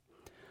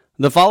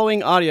The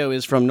following audio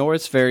is from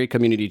Norris Ferry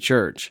Community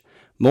Church.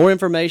 More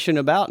information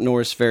about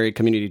Norris Ferry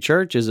Community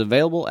Church is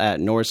available at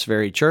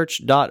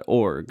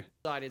norrisferrychurch.org.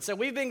 So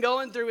we've been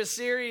going through a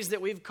series that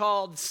we've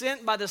called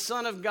Sent by the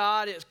Son of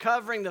God. It's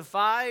covering the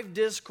 5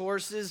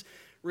 discourses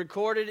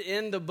recorded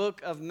in the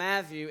book of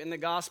Matthew, in the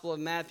Gospel of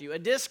Matthew. A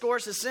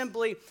discourse is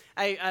simply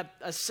a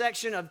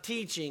section of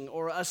teaching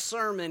or a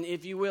sermon,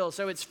 if you will.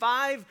 So it's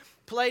 5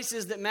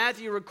 places that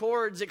Matthew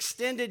records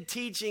extended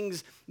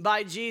teachings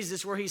by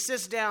Jesus where he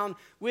sits down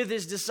with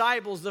his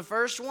disciples. The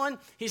first one,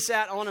 he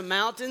sat on a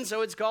mountain,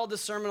 so it's called the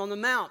Sermon on the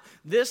Mount.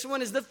 This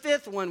one is the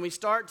 5th one. We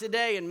start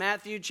today in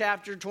Matthew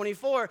chapter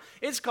 24.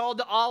 It's called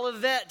the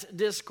Olivet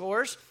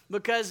Discourse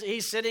because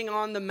he's sitting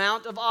on the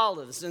Mount of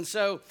Olives. And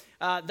so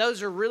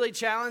those are really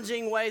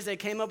challenging ways they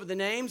came up with the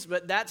names,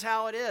 but that's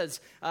how it is.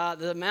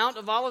 The Mount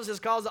of Olives is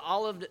called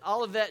the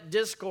Olivet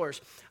Discourse.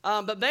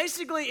 But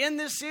basically in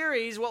this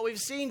series, what we've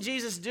seen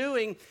Jesus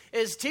doing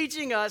is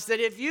teaching us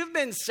that if you've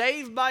been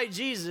saved by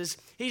Jesus,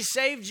 he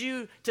saved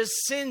you to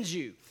send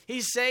you.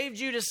 He saved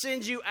you to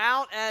send you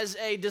out as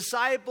a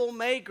disciple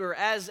maker,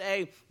 as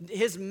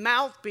his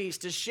mouthpiece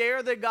to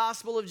share the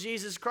gospel of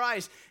Jesus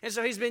Christ. And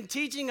so he's been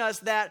teaching us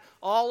that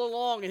all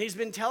along. And he's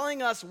been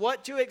telling us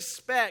what to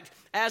expect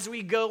as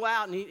we go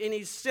out. And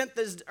he sent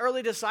his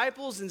early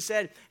disciples and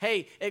said,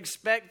 hey,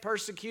 expect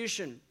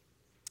persecution.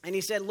 And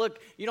he said, look,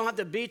 you don't have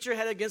to beat your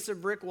head against a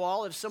brick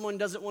wall. If someone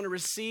doesn't want to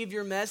receive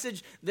your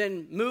message,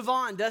 then move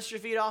on, dust your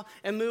feet off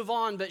and move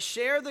on. But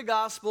share the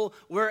gospel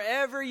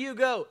wherever you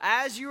go,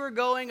 as you are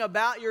going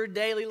about your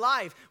daily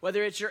life,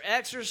 whether it's your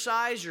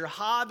exercise, your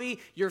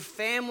hobby, your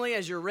family,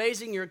 as you're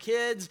raising your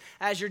kids,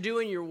 as you're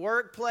doing your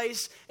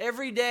workplace.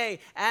 Every day,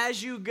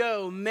 as you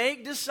go,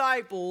 make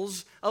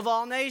disciples of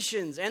all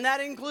nations. And that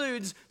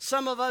includes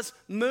some of us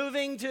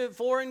moving to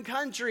foreign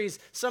countries,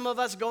 some of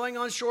us going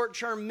on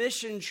short-term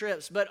mission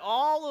trips. But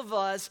all of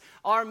us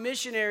are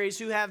missionaries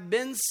who have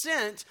been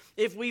sent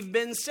if we've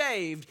been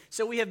saved.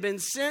 So we have been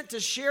sent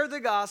to share the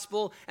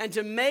gospel and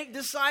to make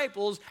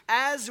disciples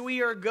as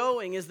we are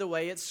going, is the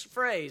way it's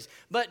phrased.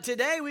 But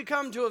today we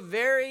come to a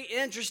very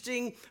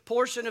interesting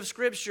portion of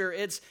Scripture.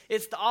 It's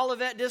the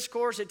Olivet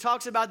Discourse. It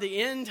talks about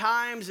the end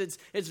times.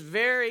 It's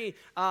very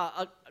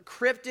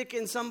cryptic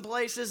in some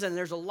places, and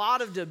there's a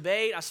lot of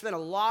debate. I spent a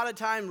lot of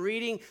time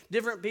reading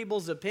different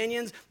people's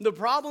opinions. The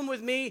problem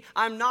with me,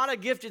 I'm not a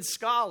gifted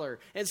scholar,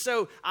 and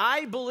so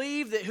I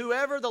believe that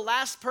whoever the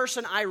last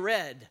person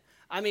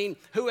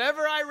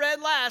whoever I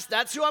read last,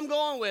 that's who I'm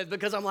going with,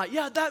 because I'm like,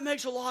 yeah, that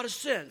makes a lot of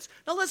sense.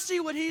 Now let's see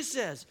what he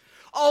says.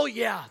 Oh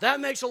yeah, that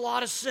makes a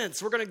lot of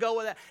sense. We're going to go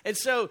with that. And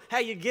so,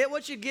 hey, you get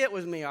what you get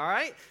with me, all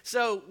right?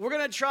 So we're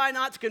going to try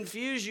not to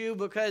confuse you,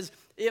 because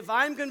if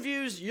I'm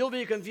confused, you'll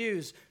be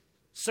confused.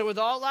 So with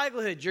all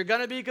likelihood, you're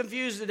going to be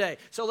confused today.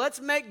 So let's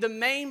make the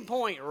main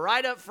point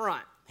right up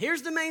front.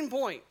 Here's the main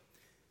point.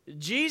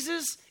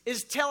 Jesus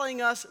is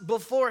telling us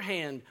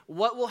beforehand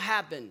what will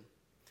happen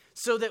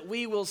so that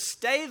we will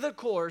stay the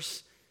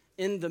course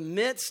in the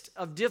midst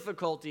of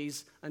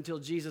difficulties until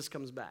Jesus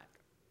comes back.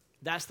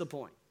 That's the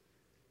point.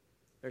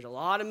 There's a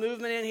lot of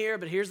movement in here,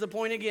 but here's the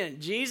point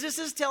again. Jesus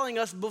is telling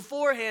us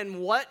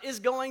beforehand what is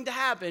going to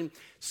happen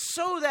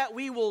so that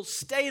we will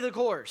stay the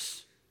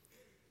course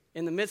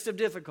in the midst of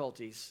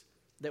difficulties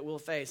that we'll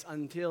face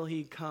until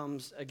he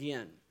comes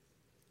again.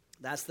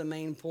 That's the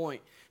main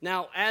point.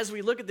 Now, as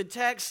we look at the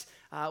text,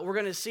 we're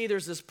going to see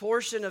there's this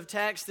portion of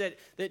text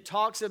that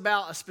talks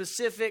about a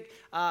specific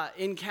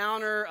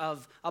encounter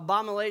of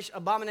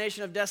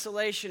abomination of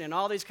desolation and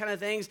all these kind of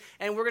things.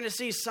 And we're going to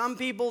see some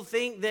people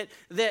think that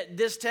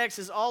this text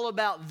is all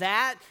about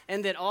that,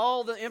 and that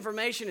all the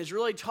information is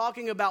really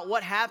talking about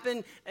what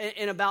happened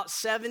in about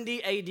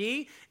 70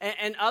 AD.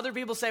 And other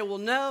people say, well,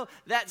 no,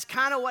 that's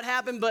kind of what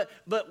happened, but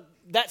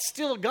that's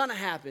still going to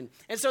happen.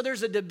 And so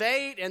there's a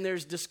debate and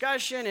there's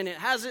discussion, and it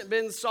hasn't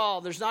been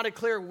solved. There's not a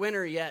clear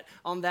winner yet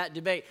on that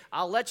debate.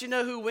 I'll let you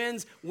know who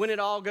wins when it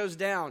all goes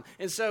down.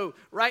 And so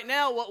right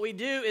now what we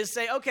do is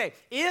say, okay,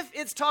 if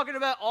it's talking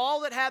about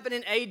all that happened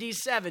in AD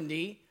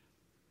 70,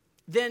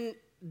 then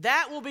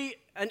that will be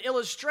an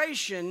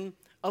illustration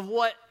of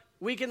what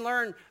we can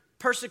learn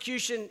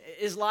persecution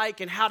is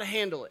like and how to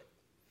handle it.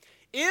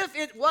 If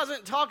it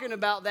wasn't talking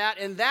about that,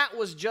 and that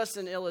was just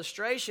an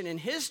illustration in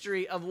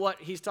history of what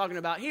he's talking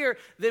about here,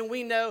 then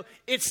we know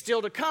it's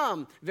still to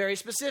come, very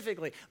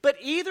specifically. But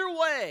either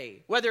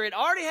way, whether it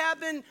already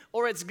happened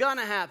or it's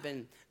gonna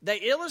happen, they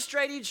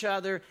illustrate each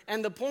other,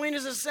 and the point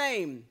is the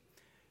same.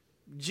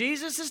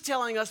 Jesus is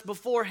telling us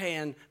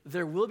beforehand,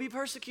 there will be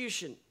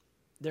persecution,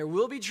 there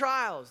will be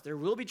trials, there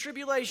will be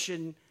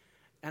tribulation,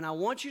 and I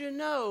want you to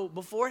know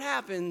before it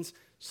happens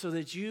so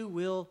that you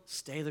will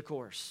stay the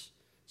course.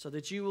 So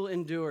that you will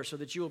endure, so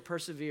that you will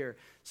persevere.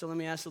 So let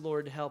me ask the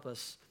Lord to help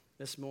us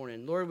this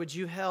morning. Lord, would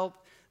you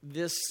help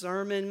this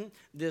sermon,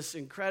 this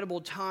incredible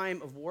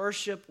time of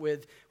worship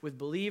with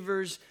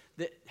believers,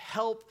 that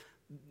help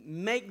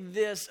make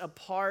this a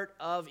part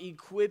of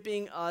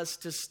equipping us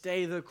to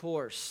stay the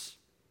course,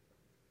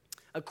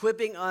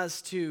 equipping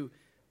us to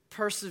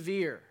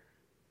persevere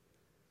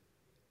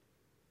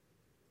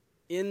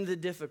in the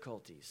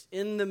difficulties,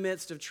 in the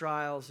midst of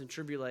trials and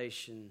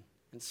tribulation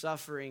and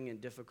suffering and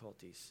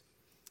difficulties,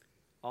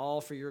 all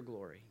for your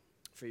glory,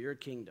 for your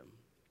kingdom.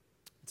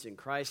 It's in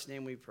Christ's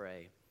name we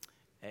pray.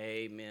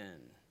 Amen.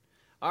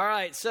 All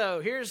right,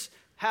 so here's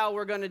how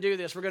we're going to do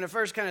this. We're going to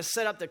first kind of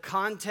set up the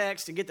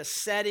context and get the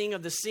setting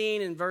of the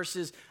scene in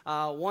verses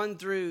 1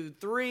 through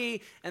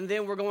 3, and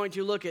then we're going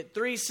to look at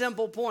 3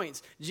 simple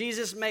points.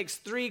 Jesus makes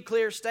 3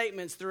 clear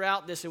statements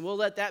throughout this, and we'll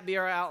let that be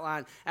our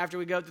outline after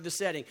we go through the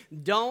setting.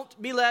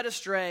 Don't be led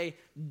astray.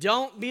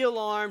 Don't be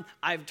alarmed.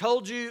 I've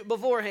told you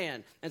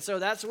beforehand. And so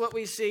that's what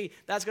we see.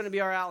 That's going to be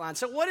our outline.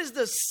 So what is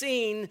the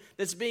scene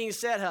that's being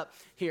set up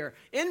here?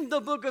 In the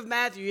book of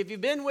Matthew, if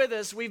you've been with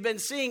us, we've been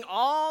seeing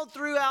all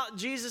throughout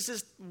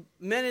Jesus'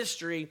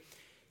 ministry,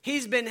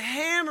 he's been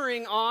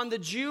hammering on the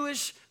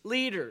Jewish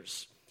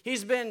leaders.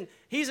 He's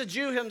a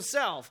Jew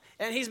himself,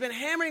 and he's been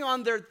hammering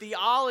on their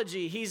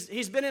theology.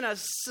 He's been in a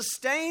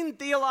sustained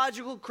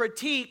theological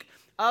critique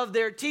of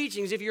their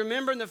teachings. If you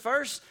remember in the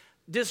first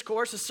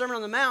discourse, the Sermon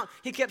on the Mount,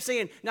 he kept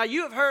saying, now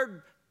you have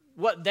heard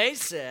what they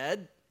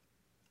said,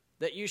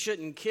 that you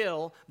shouldn't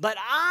kill, but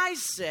I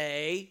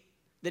say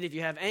that if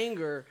you have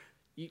anger,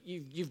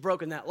 you've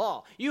broken that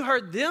law. You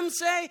heard them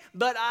say,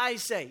 but I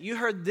say. You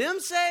heard them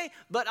say,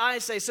 but I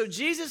say. So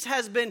Jesus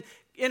has been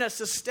in a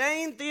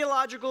sustained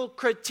theological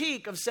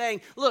critique of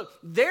saying, look,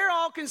 they're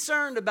all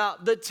concerned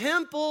about the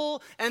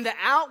temple and the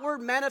outward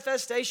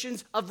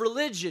manifestations of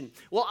religion.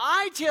 Well,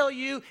 I tell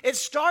you, it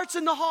starts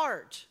in the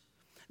heart.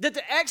 That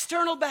the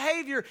external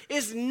behavior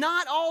is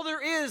not all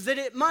there is, that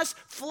it must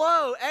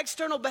flow.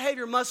 External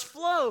behavior must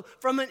flow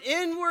from an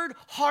inward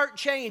heart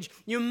change.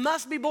 You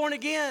must be born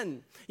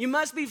again. You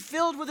must be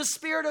filled with the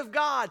Spirit of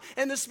God.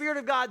 And the Spirit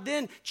of God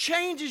then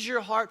changes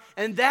your heart,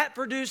 and that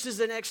produces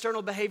an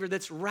external behavior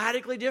that's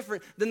radically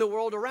different than the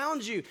world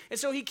around you. And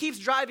so he keeps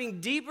driving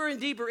deeper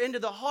and deeper into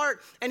the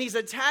heart, and he's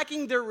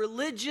attacking their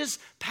religious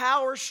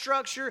power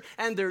structure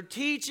and their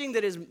teaching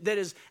that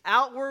is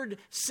outward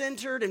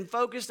centered and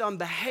focused on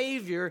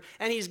behavior.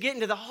 And he's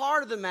getting to the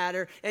heart of the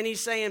matter, and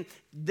he's saying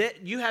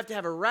that you have to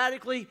have a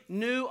radically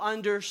new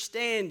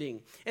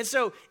understanding. And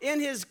so in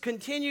his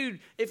continued,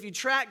 if you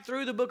track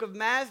through the book of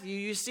Matthew,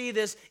 you see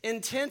this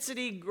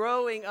intensity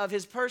growing of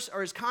his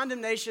his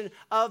condemnation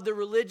of the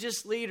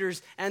religious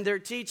leaders and their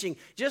teaching.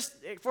 Just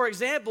for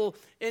example,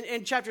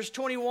 in chapters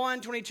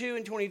 21, 22,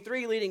 and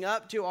 23, leading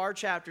up to our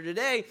chapter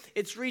today,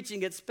 it's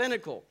reaching its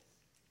pinnacle.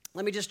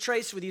 Let me just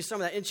trace with you some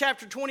of that. In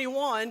chapter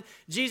 21,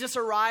 Jesus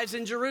arrives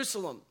in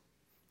Jerusalem,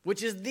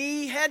 which is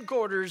the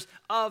headquarters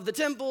of the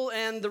temple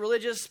and the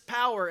religious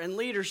power and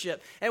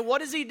leadership. And what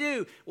does he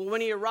do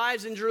when he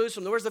arrives in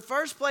Jerusalem? Where's the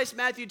first place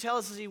Matthew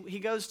tells us he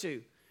goes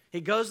to? He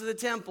goes to the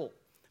temple.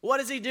 What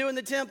does he do in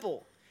the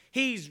temple?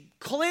 He's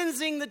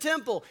cleansing the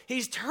temple.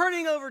 He's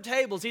turning over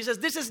tables. He says,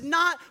 this is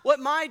not what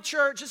my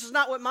church, this is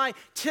not what my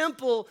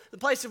temple, the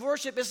place of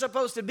worship, is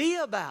supposed to be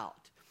about.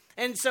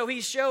 And so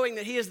he's showing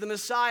that he is the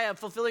Messiah,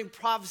 fulfilling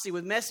prophecy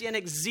with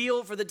messianic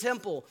zeal for the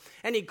temple.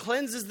 And he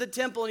cleanses the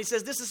temple, and he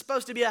says this is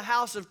supposed to be a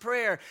house of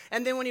prayer.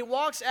 And then when he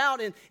walks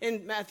out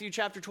in Matthew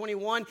chapter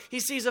 21, he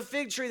sees a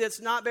fig tree that's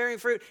not bearing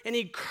fruit, and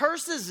he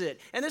curses it.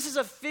 And this is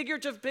a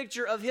figurative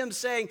picture of him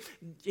saying,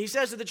 he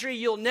says to the tree,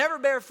 you'll never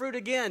bear fruit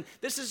again.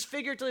 This is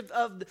figurative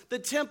of the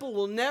temple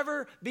will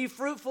never be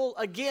fruitful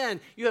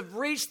again. You have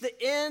reached the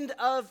end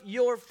of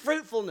your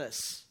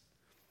fruitfulness.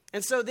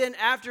 And so then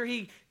after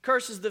he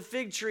curses the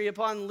fig tree,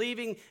 upon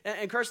leaving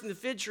and cursing the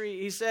fig tree,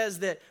 he says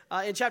that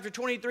in chapter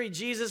 23,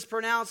 Jesus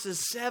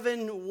pronounces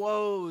 7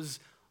 woes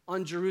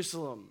on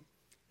Jerusalem.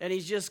 And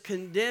he's just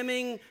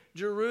condemning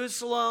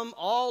Jerusalem,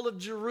 all of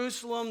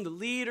Jerusalem, the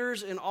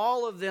leaders and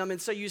all of them. And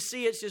so you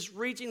see it's just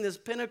reaching this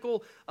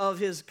pinnacle of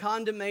his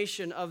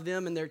condemnation of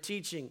them and their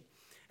teaching.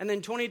 And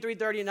then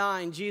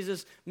 23:39,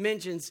 Jesus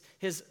mentions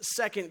his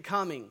second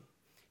coming.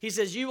 He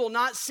says, you will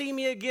not see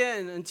me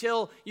again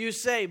until you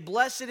say,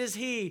 blessed is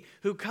he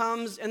who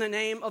comes in the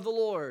name of the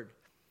Lord.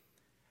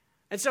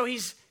 And so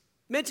he's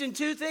mentioned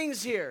 2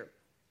 things here.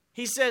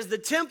 He says the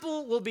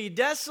temple will be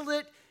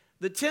desolate,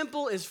 the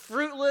temple is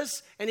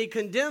fruitless, and he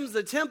condemns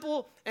the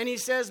temple, and he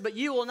says, but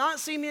you will not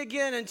see me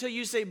again until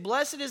you say,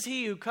 blessed is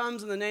he who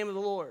comes in the name of the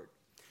Lord.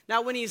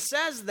 Now, when he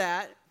says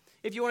that,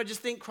 if you want to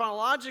just think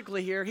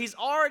chronologically here, he's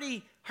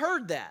already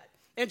heard that.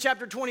 In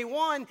chapter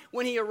 21,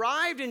 when he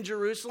arrived in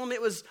Jerusalem,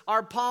 it was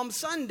our Palm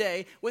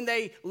Sunday when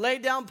they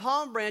laid down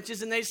palm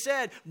branches and they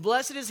said,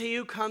 blessed is he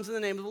who comes in the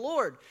name of the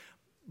Lord.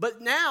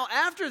 But now,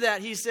 after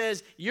that, he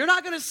says, you're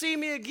not going to see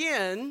me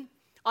again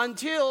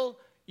until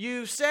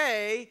you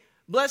say,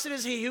 blessed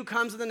is he who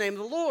comes in the name of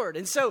the Lord.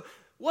 And so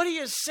what he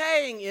is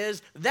saying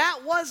is, that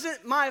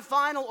wasn't my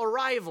final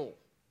arrival.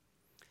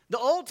 The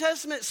Old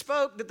Testament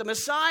spoke that the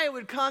Messiah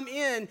would come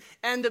in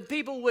and the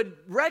people would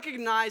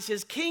recognize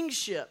his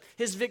kingship,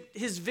 his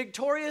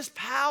victorious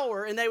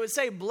power, and they would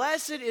say,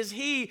 blessed is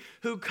he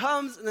who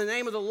comes in the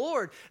name of the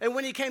Lord. And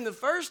when he came the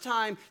first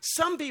time,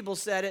 some people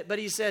said it, but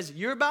he says,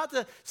 you're about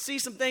to see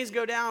some things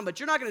go down,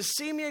 but you're not going to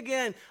see me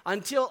again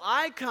until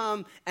I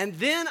come, and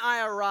then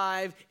I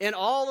arrive in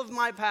all of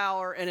my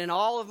power and in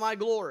all of my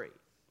glory.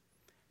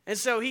 And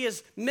so he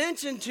has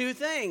mentioned two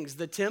things.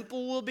 The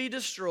temple will be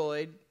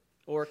destroyed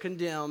or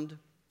condemned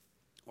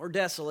or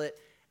desolate,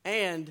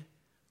 and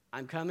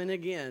I'm coming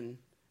again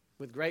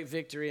with great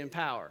victory and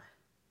power.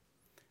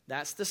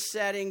 That's the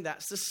setting,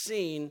 that's the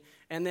scene.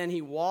 And then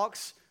he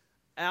walks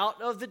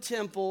out of the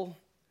temple,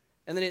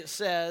 and then it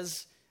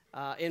says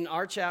in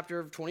our chapter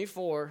of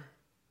 24,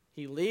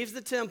 he leaves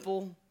the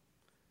temple,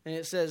 and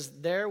it says,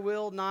 there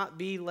will not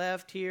be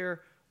left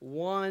here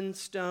one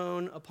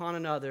stone upon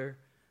another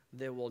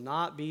that will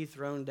not be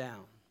thrown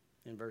down,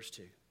 in verse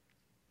 2.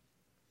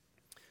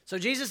 So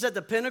Jesus is at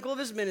the pinnacle of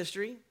his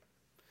ministry.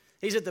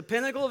 He's at the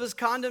pinnacle of his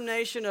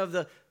condemnation of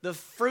the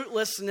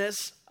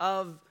fruitlessness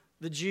of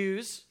the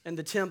Jews and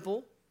the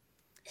temple.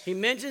 He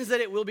mentions that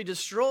it will be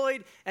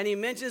destroyed, and he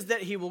mentions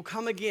that he will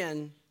come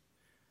again.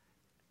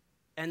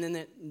 And then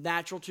the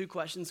natural two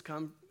questions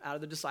come out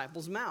of the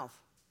disciples' mouth.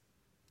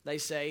 They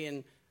say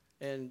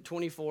in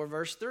 24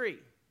 verse 3,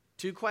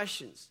 two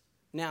questions.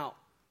 Now,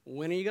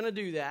 when are you going to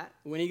do that?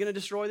 When are you going to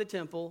destroy the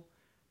temple?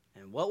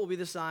 And what will be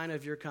the sign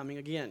of your coming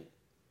again?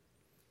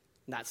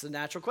 And that's the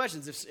natural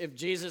questions. If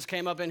Jesus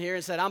came up in here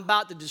and said, I'm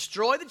about to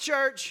destroy the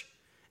church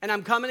and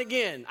I'm coming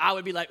again, I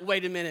would be like,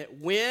 wait a minute,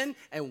 when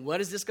and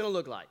what is this going to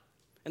look like?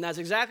 And that's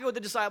exactly what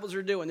the disciples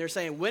are doing. They're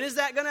saying, when is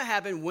that going to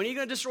happen? When are you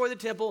going to destroy the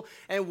temple?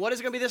 And what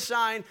is going to be the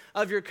sign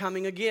of your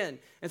coming again?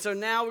 And so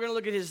now we're going to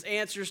look at his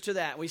answers to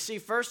that. We see,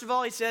 first of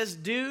all, he says,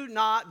 do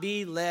not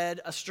be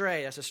led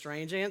astray. That's a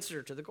strange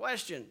answer to the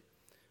question.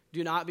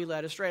 Do not be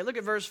led astray. Look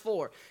at verse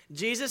 4.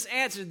 Jesus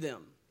answered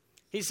them.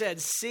 He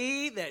said,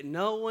 see that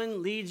no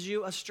one leads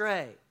you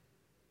astray.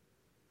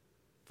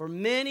 For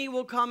many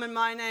will come in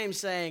my name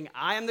saying,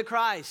 I am the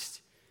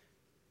Christ.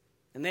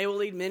 And they will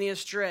lead many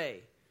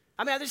astray.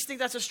 I mean, I just think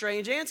that's a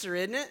strange answer,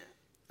 isn't it?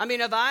 I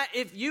mean,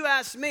 if you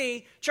asked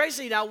me,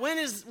 Tracy, now when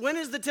is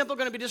the temple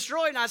going to be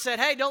destroyed? And I said,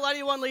 hey, don't let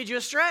anyone lead you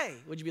astray.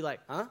 Would you be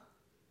like, huh?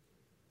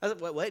 I said,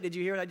 wait, did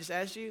you hear what I just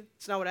asked you?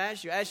 It's not what I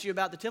asked you. I asked you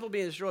about the temple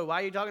being destroyed.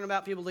 Why are you talking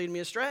about people leading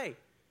me astray?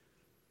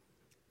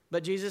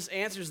 But Jesus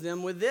answers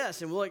them with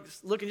this. And we'll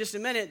look in just a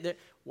minute. That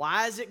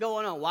why is it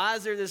going on? Why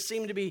is there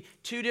seem to be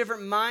two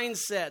different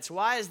mindsets?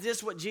 Why is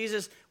this what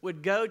Jesus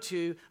would go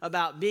to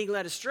about being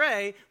led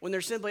astray when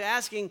they're simply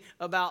asking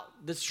about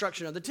the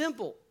destruction of the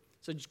temple?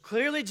 So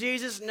clearly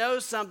Jesus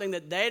knows something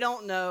that they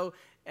don't know,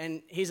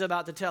 and he's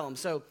about to tell them.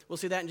 So we'll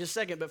see that in just a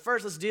second. But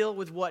first, let's deal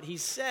with what he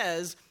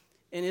says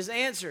in his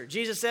answer.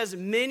 Jesus says,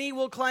 many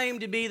will claim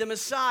to be the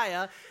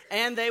Messiah,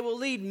 and they will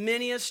lead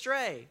many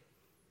astray.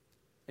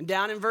 And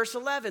down in verse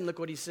 11, look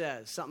what he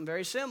says, something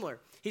very similar.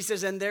 He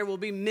says, and there will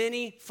be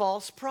many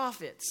false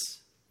prophets.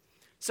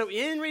 So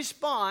in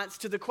response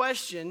to the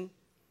question,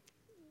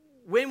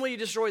 when will you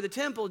destroy the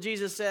temple?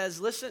 Jesus says,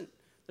 listen,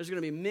 there's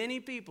going to be many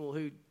people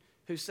who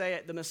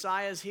say the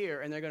Messiah is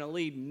here, and they're going to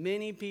lead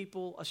many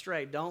people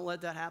astray. Don't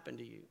let that happen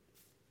to you.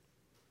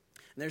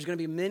 And there's going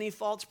to be many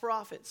false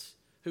prophets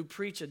who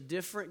preach a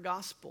different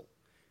gospel.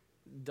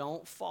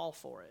 Don't fall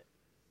for it.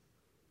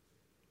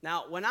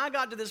 Now, when I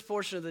got to this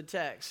portion of the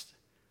text,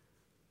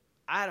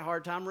 I had a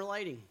hard time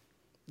relating.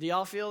 Do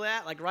y'all feel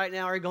that? Like right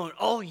now, are you going,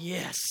 oh,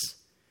 yes,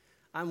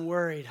 I'm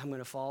worried I'm going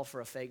to fall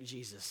for a fake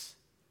Jesus.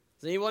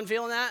 Is anyone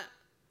feeling that?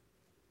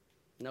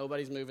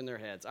 Nobody's moving their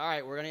heads. All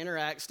right, we're going to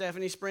interact.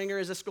 Stephanie Springer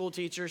is a school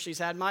teacher. She's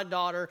had my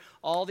daughter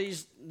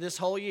this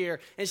whole year.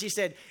 And she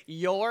said,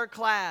 your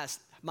class,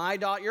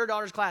 your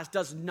daughter's class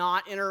does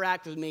not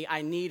interact with me.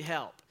 I need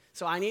help.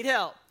 So I need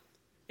help.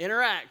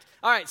 Interact.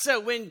 All right, so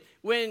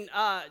when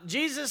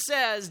Jesus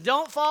says,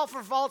 don't fall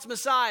for false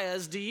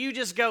messiahs, do you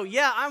just go,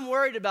 yeah, I'm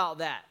worried about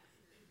that?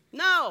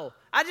 No,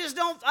 I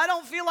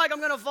don't feel like I'm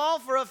going to fall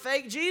for a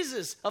fake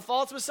Jesus, a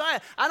false Messiah.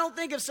 I don't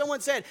think if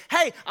someone said,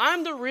 hey,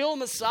 I'm the real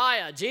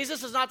Messiah,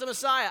 Jesus is not the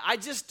Messiah, I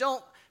just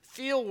don't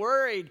feel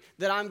worried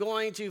that I'm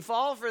going to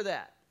fall for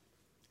that.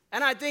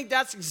 And I think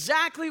that's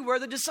exactly where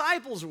the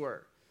disciples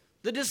were.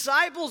 The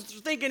disciples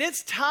thinking,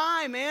 it's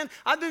time, man.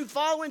 I've been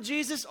following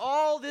Jesus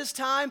all this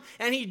time,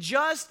 and he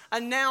just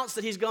announced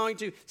that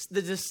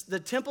the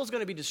temple's going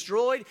to be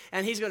destroyed,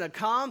 and he's going to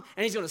come,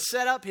 and he's going to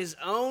set up his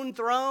own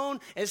throne.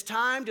 It's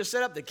time to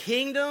set up the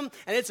kingdom,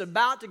 and it's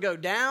about to go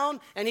down,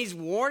 and he's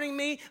warning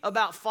me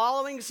about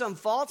following some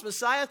false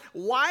messiah.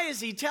 Why is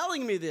he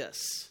telling me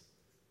this?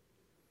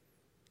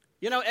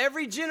 You know,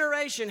 every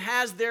generation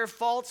has their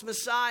false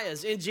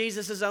messiahs. In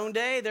Jesus' own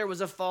day, there was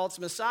a false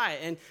messiah.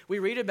 And we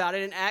read about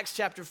it in Acts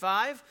chapter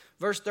 5,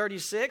 verse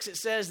 36. It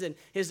says that in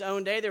his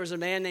own day, there was a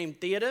man named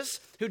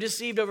Theodas who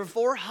deceived over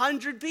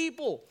 400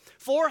 people.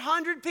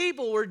 400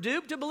 people were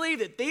duped to believe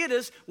that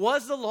Theodas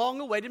was the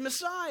long-awaited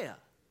Messiah.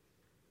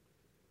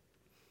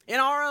 In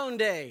our own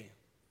day,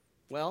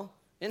 well,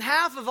 in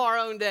half of our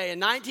own day, in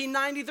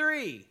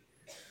 1993,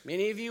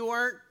 many of you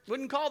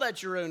wouldn't call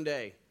that your own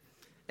day.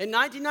 In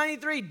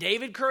 1993,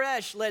 David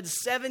Koresh led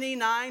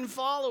 79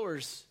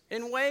 followers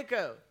in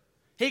Waco.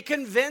 He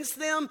convinced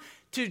them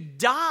to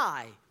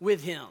die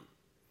with him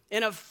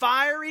in a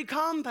fiery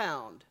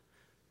compound,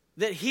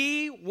 that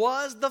he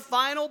was the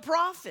final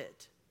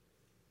prophet.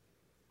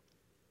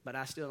 But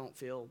I still don't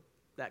feel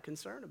that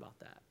concerned about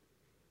that.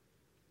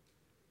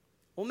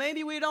 Well,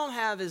 maybe we don't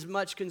have as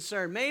much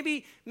concern.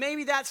 Maybe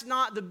that's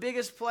not the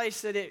biggest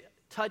place that it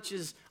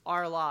touches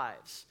our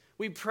lives.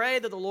 We pray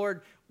that the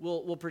Lord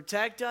will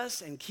protect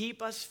us and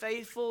keep us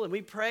faithful, and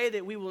we pray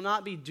that we will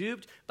not be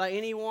duped by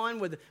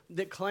anyone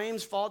that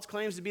false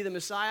claims to be the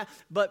Messiah.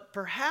 But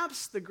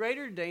perhaps the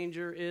greater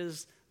danger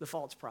is the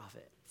false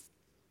prophet.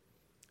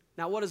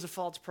 Now, what is a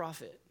false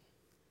prophet?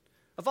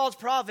 A false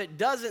prophet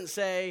doesn't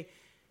say,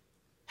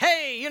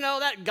 hey,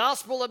 that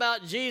gospel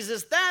about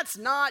Jesus, that's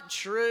not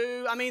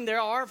true. I mean, there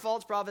are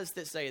false prophets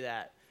that say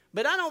that.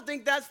 But I don't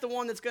think that's the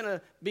one that's going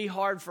to be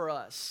hard for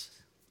us.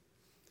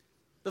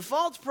 The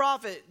false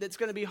prophet that's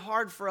going to be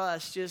hard for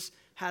us just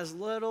has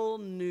little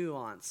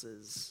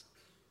nuances.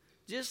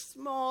 Just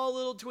small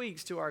little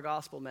tweaks to our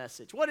gospel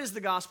message. What is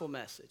the gospel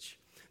message?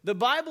 The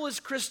Bible is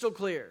crystal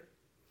clear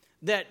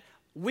that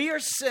we are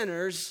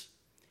sinners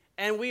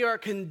and we are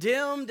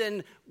condemned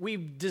and we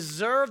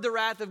deserve the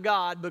wrath of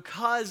God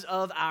because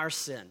of our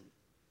sin.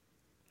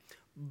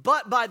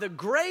 But by the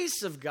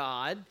grace of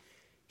God,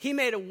 He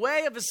made a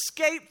way of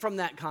escape from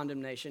that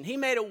condemnation. He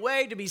made a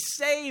way to be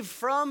saved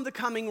from the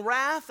coming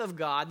wrath of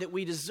God that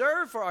we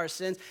deserve for our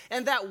sins.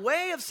 And that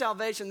way of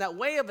salvation, that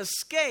way of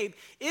escape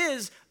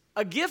is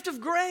a gift of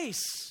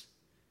grace.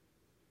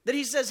 That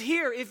He says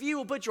here, if you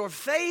will put your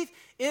faith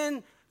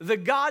in the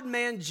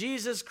God-man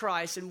Jesus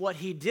Christ and what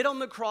He did on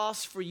the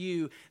cross for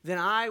you, then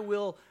I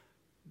will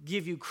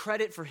give you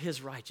credit for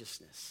His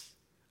righteousness.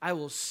 I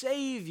will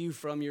save you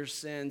from your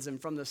sins and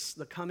from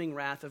the coming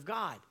wrath of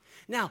God.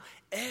 Now,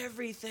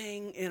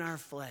 everything in our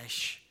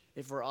flesh,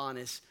 if we're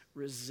honest,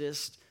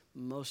 resists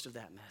most of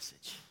that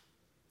message.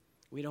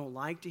 We don't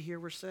like to hear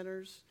we're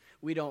sinners.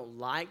 We don't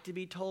like to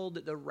be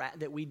told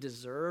that we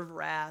deserve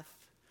wrath.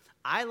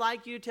 I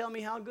like you to tell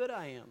me how good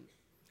I am.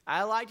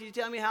 I like you to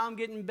tell me how I'm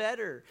getting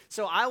better.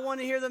 So I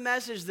want to hear the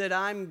message that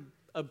I'm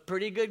a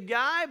pretty good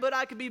guy, but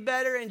I could be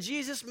better, and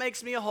Jesus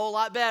makes me a whole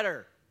lot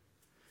better.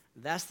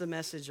 That's the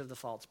message of the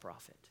false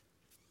prophet.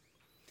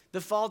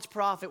 The false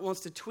prophet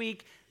wants to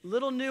tweak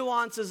little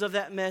nuances of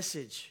that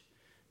message.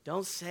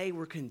 Don't say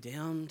we're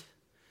condemned.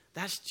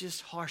 That's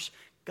just harsh.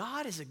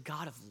 God is a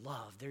God of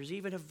love. There's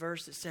even a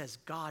verse that says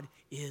God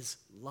is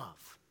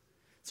love.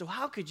 So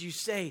how could you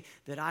say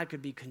that I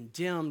could be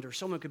condemned or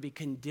someone could be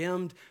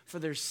condemned for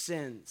their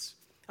sins?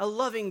 A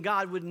loving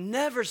God would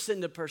never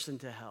send a person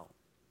to hell.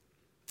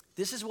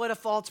 This is what a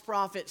false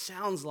prophet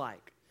sounds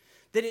like.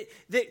 That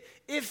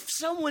if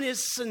someone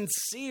is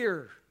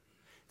sincere,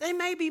 they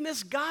may be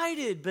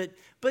misguided,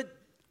 but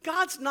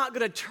God's not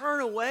going to turn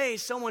away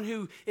someone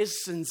who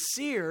is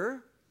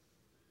sincere.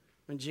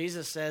 When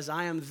Jesus says,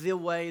 I am the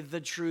way,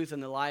 the truth,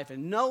 and the life,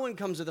 and no one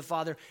comes to the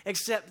Father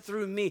except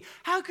through me.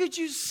 How could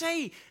you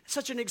say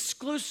such an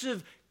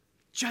exclusive,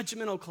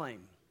 judgmental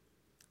claim?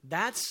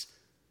 That's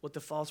what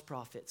the false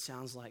prophet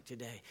sounds like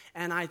today.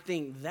 And I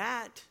think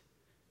that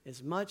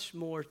is much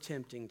more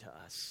tempting to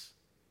us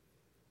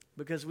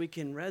because we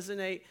can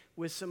resonate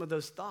with some of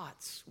those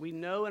thoughts. We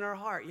know in our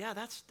heart, yeah,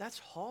 that's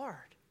hard.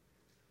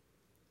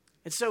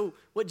 And so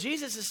what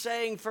Jesus is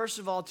saying, first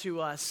of all, to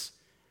us,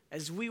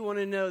 as we want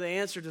to know the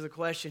answer to the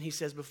question, He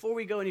says, before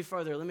we go any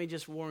further, let me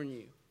just warn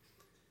you.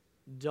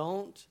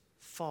 Don't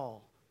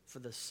fall for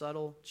the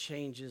subtle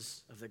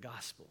changes of the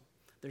gospel.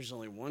 There's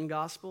only one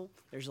gospel,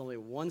 there's only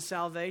one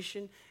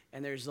salvation,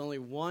 and there's only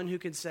one who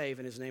can save,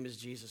 and His name is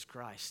Jesus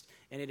Christ.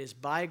 And it is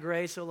by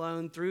grace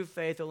alone, through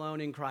faith alone,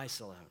 in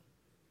Christ alone.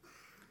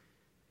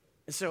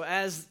 And so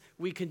as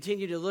we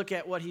continue to look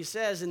at what He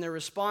says in their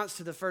response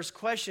to the first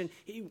question,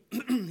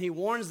 He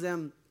warns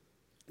them,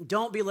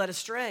 don't be led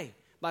astray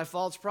by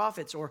false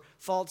prophets or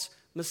false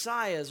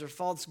messiahs or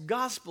false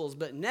gospels.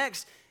 But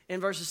next, in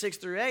verses 6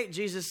 through 8,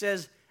 Jesus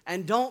says,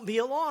 and don't be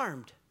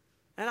alarmed.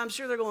 And I'm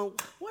sure they're going,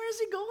 where is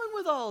He going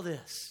with all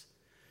this?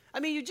 I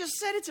mean, you just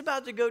said it's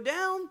about to go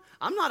down.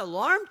 I'm not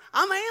alarmed.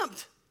 I'm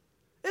amped.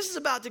 This is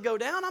about to go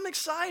down. I'm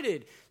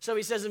excited. So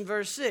He says in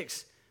verse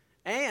 6,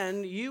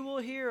 and you will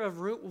hear of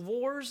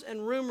wars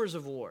and rumors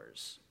of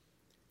wars.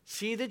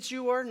 See that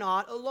you are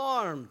not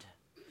alarmed,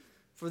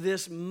 for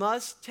this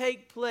must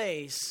take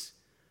place.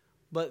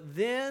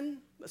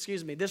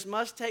 This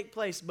must take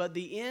place, but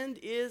the end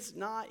is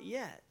not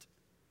yet.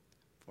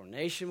 For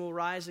nation will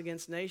rise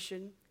against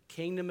nation,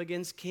 kingdom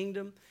against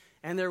kingdom,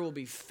 and there will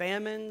be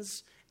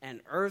famines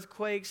and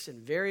earthquakes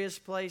in various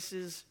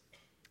places.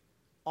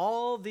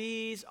 All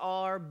these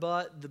are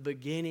but the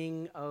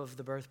beginning of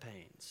the birth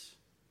pains.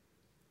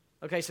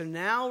 Okay, so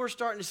now we're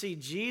starting to see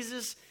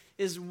Jesus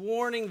is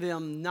warning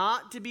them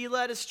not to be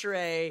led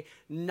astray,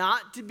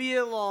 not to be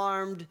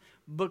alarmed,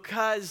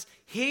 because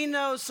He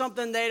knows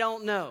something they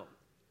don't know.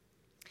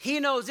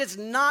 He knows it's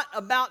not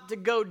about to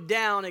go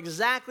down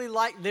exactly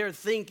like they're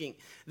thinking.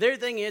 They're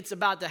thinking it's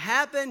about to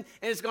happen,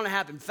 and it's going to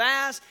happen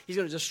fast. He's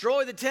going to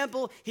destroy the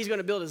temple. He's going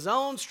to build His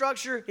own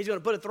structure. He's going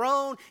to put a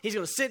throne. He's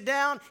going to sit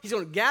down. He's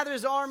going to gather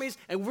His armies,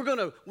 and we're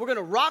going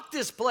to rock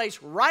this place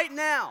right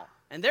now.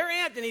 And they're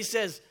amped, and He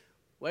says,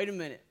 wait a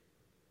minute.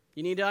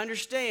 You need to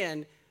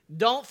understand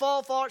Don't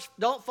fall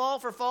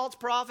for false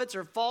prophets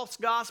or false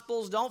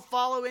gospels. Don't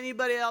follow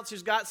anybody else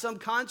who's got some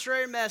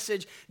contrary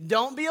message.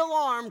 Don't be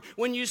alarmed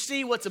when you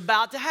see what's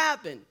about to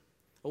happen.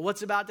 Well,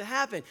 what's about to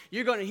happen?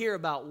 You're going to hear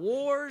about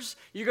wars.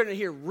 You're going to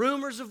hear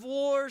rumors of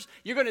wars.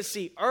 You're going to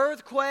see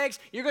earthquakes.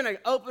 You're going to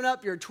open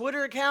up your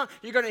Twitter account.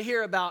 You're going to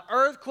hear about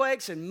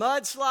earthquakes and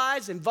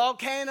mudslides and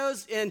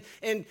volcanoes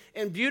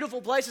in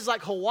beautiful places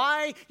like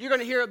Hawaii. You're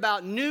going to hear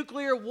about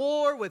nuclear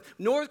war with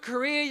North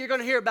Korea. You're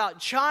going to hear about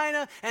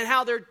China and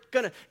how they're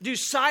going to do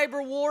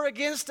cyber war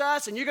against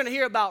us. And you're going to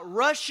hear about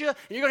Russia. And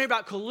you're going to hear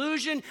about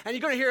collusion. And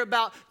you're going to hear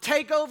about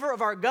takeover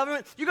of our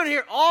government. You're going to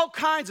hear all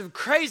kinds of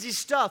crazy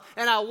stuff.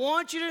 And I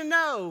want you to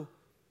know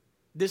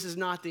this is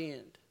not the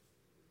end.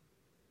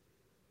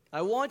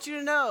 I want you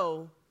to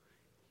know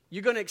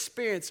you're going to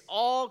experience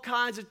all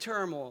kinds of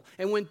turmoil.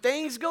 And when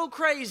things go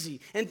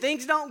crazy and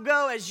things don't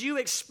go as you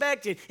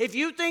expected, if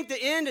you think the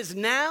end is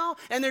now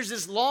and there's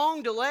this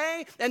long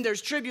delay and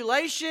there's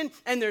tribulation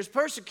and there's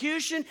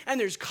persecution and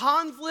there's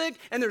conflict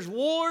and there's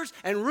wars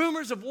and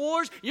rumors of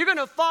wars, you're going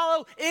to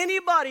follow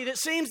anybody that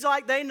seems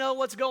like they know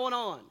what's going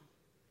on.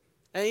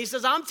 And he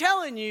says, I'm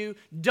telling you,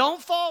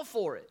 don't fall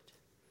for it.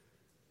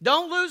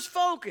 Don't lose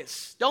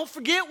focus. Don't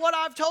forget what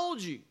I've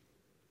told you.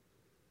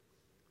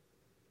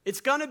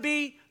 It's going to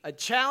be a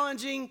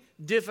challenging,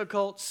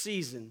 difficult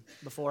season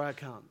before I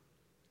come.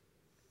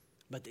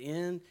 But the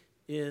end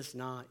is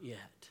not yet.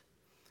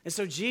 And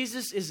so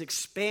Jesus is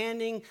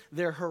expanding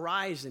their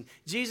horizon.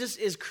 Jesus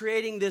is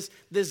creating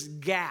this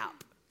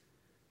gap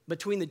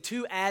between the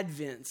two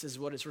advents is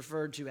what it's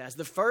referred to as.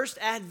 The first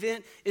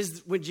advent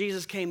is when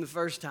Jesus came the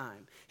first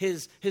time.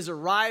 His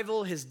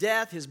arrival, his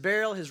death, his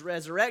burial, his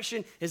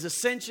resurrection, his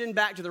ascension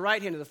back to the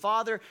right hand of the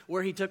Father,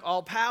 where he took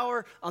all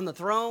power on the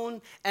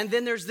throne. And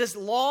then there's this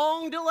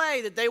long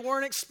delay that they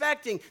weren't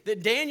expecting,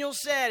 that Daniel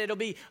said it'll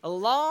be a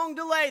long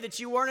delay that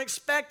you weren't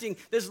expecting.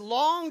 This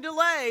long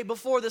delay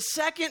before the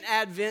second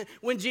advent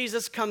when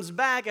Jesus comes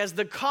back as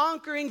the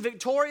conquering,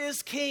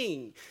 victorious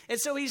king. And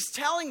so he's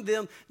telling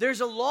them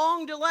there's a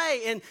long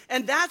delay,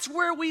 and that's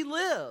where we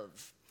live.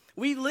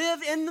 We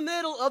live in the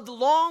middle of the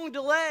long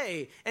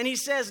delay. And he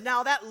says,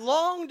 now that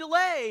long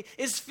delay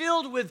is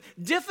filled with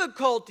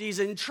difficulties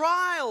and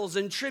trials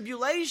and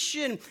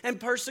tribulation and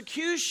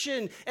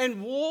persecution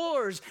and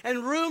wars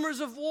and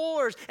rumors of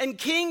wars and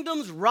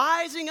kingdoms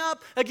rising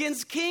up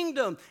against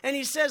kingdom. And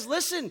he says,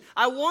 listen,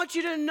 I want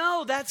you to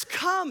know that's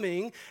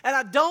coming, and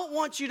I don't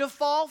want you to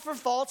fall for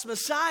false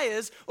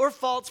messiahs or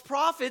false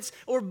prophets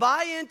or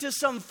buy into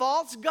some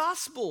false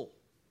gospel.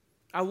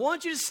 I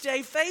want you to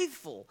stay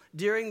faithful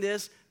during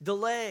this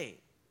delay.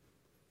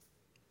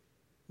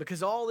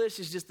 Because all this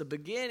is just the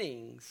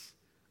beginnings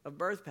of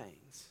birth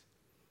pains.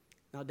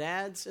 Now,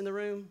 dads in the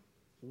room,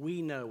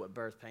 we know what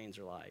birth pains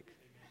are like.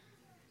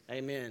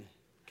 Amen.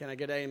 Can I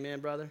get an amen,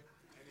 brother?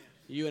 Amen.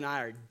 You and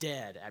I are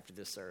dead after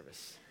this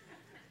service.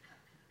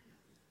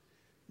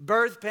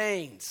 Birth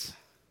pains.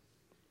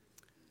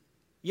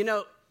 You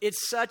know,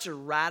 it's such a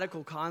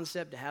radical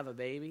concept to have a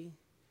baby.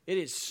 It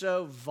is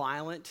so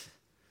violent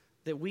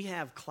that we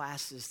have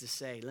classes to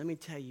say, let me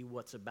tell you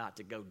what's about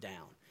to go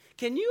down.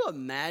 Can you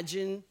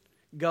imagine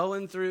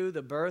going through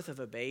the birth of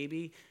a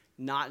baby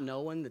not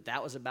knowing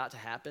that was about to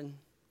happen?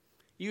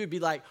 You would be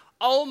like,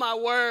 oh my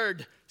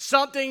word,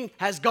 something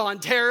has gone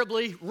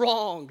terribly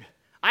wrong.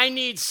 I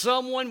need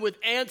someone with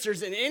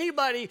answers, and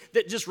anybody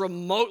that just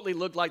remotely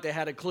looked like they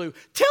had a clue,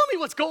 tell me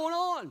what's going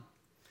on.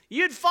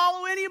 You'd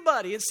follow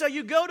anybody. And so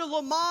you go to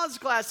Lamaze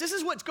class. This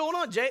is what's going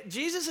on.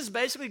 Jesus is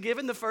basically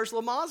giving the first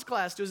Lamaze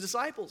class to his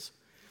disciples.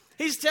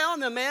 He's telling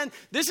them, man,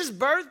 this is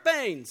birth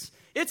pains.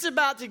 It's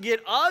about to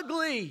get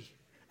ugly.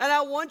 And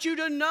I want you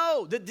to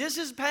know that this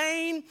is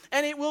pain,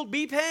 and it will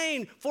be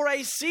pain for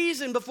a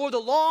season before the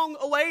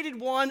long-awaited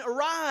one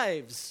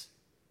arrives.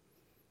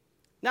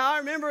 Now, I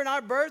remember in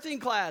our birthing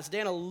class,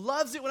 Dana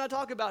loves it when I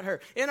talk about her,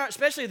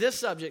 especially this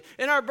subject.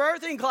 In our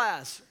birthing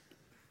class,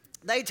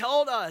 they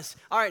told us,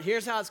 all right,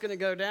 here's how it's going to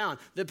go down.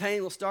 The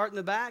pain will start in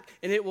the back,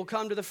 and it will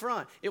come to the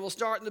front. It will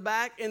start in the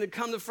back, and it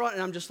come to the front.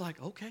 And I'm just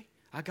like, okay,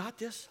 I got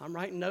this. I'm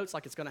writing notes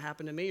like it's going to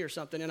happen to me or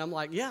something. And I'm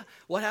like, yeah,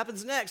 what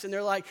happens next? And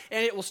they're like,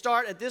 and it will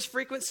start at this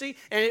frequency,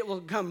 and it will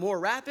become more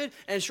rapid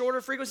and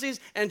shorter frequencies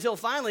until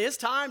finally it's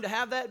time to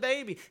have that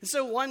baby. And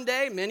so one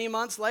day, many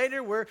months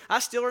later, I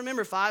still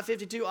remember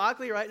 552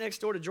 Ockley right next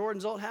door to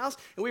Jordan's old house.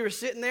 And we were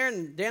sitting there,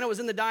 and Dana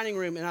was in the dining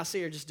room, and I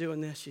see her just doing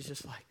this. She's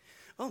just like,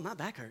 oh, my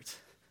back hurts.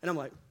 And I'm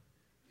like,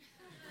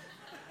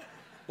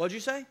 what'd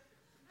you say?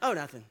 Oh,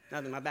 nothing.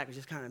 My back was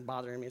just kind of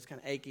bothering me. It's kind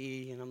of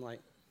achy. And I'm like,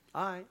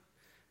 all right.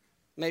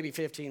 Maybe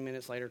 15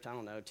 minutes later, I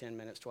don't know, 10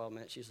 minutes, 12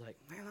 minutes, she's like,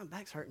 man, my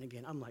back's hurting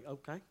again. I'm like,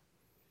 okay.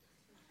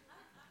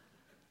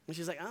 And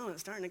she's like, oh, it's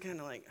starting to kind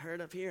of like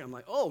hurt up here. I'm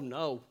like, oh,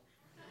 no.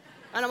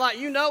 And I'm like,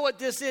 you know what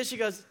this is? She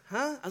goes,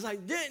 huh? I was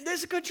like, this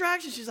is a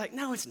contraction. She's like,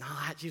 no, it's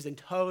not. She's in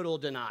total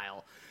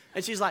denial.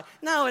 And she's like,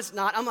 no, it's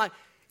not. I'm like,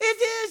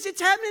 It is.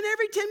 It's happening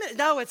every 10 minutes.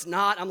 No, it's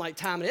not. I'm like,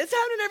 timing it. It's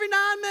happening every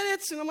 9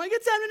 minutes. And I'm like,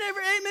 it's happening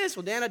every 8 minutes.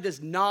 Well, Dana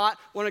does not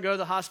want to go to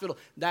the hospital.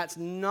 That's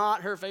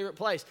not her favorite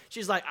place.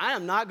 She's like, I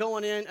am not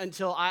going in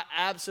until I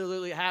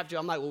absolutely have to.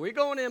 I'm like, well, we're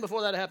going in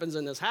before that happens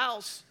in this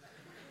house.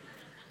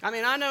 I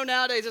mean, I know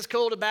nowadays it's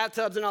cool to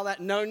bathtubs and all that.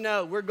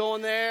 No, we're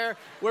going there.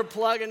 We're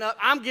plugging up.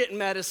 I'm getting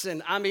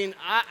medicine. I mean,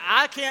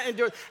 I can't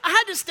endure it. I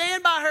had to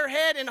stand by her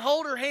head and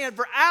hold her hand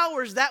for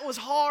hours. That was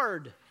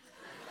hard.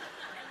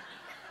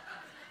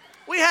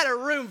 We had a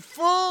room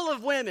full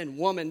of women.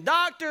 Woman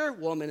doctor,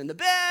 woman in the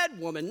bed,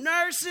 woman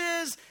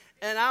nurses.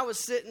 And I was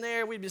sitting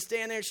there. We'd be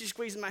standing there. She's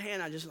squeezing my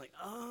hand. I just like,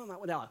 oh, my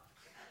God.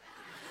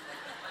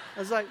 I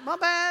was like, my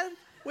bad.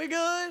 We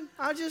good.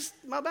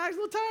 My back's a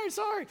little tired.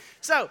 Sorry.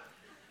 So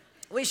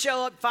we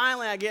show up.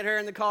 Finally, I get her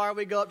in the car.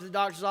 We go up to the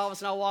doctor's office,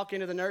 and I walk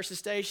into the nurse's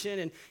station,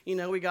 and,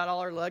 we got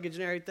all our luggage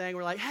and everything.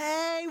 We're like,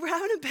 hey, we're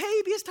having a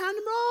baby. It's time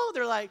to roll.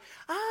 They're like,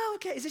 oh,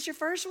 okay. Is this your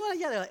first one?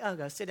 Yeah. They're like, oh,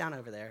 go sit down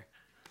over there.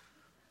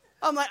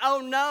 I'm like, oh,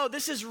 no,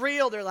 this is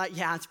real. They're like,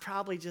 yeah, it's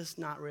probably just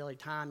not really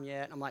time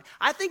yet. I'm like,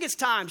 I think it's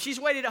time. She's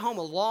waited at home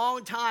a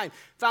long time.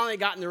 Finally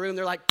got in the room.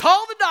 They're like,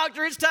 call the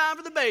doctor. It's time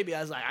for the baby.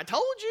 I was like, I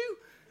told you.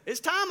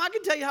 It's time. I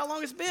can tell you how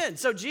long it's been.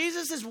 So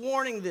Jesus is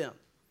warning them.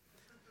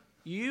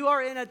 You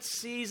are in a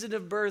season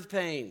of birth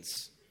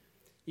pains.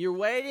 You're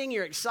waiting,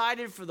 you're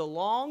excited for the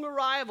long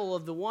arrival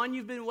of the one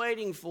you've been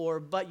waiting for,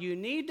 but you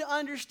need to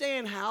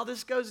understand how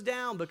this goes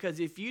down, because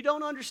if you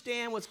don't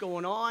understand what's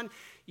going on,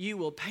 you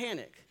will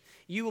panic,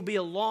 you will be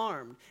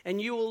alarmed,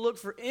 and you will look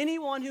for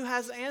anyone who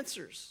has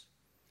answers.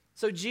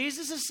 So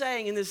Jesus is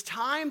saying, in this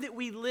time that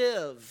we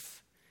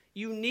live,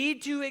 you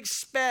need to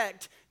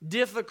expect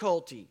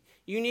difficulty.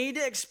 You need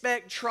to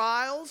expect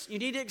trials. You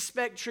need to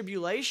expect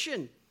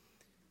tribulation.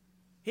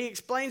 He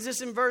explains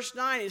this in verse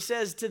 9. It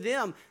says to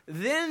them,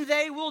 then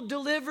they will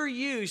deliver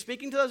you,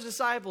 speaking to those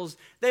disciples,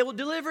 they will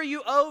deliver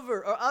you over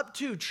or up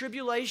to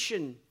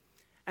tribulation,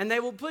 and they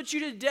will put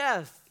you to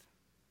death,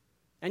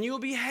 and you will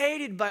be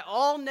hated by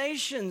all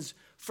nations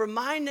for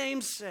my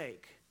name's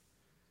sake.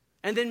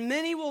 And then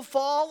many will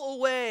fall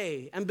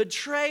away and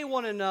betray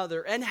one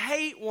another and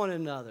hate one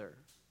another.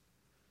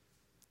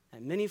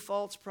 And many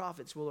false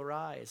prophets will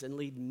arise and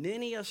lead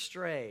many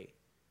astray.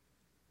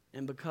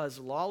 And because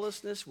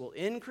lawlessness will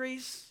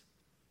increase,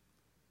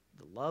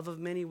 the love of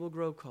many will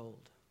grow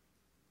cold.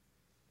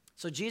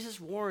 So Jesus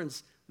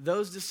warns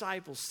those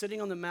disciples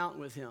sitting on the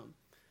mountain with him.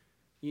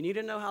 You need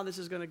to know how this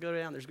is going to go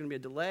down. There's going to be a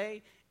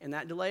delay, and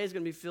that delay is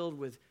going to be filled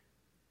with,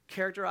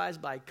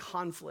 characterized by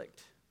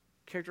conflict,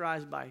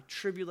 characterized by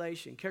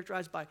tribulation,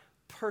 characterized by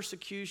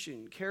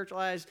persecution,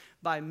 characterized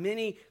by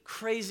many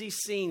crazy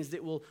scenes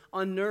that will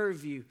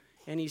unnerve you.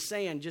 And he's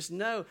saying, just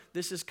know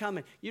this is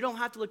coming. You don't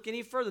have to look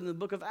any further than the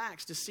book of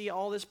Acts to see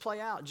all this play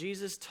out.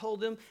 Jesus told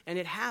them, and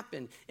it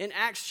happened. In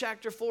Acts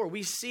chapter 4,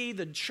 we see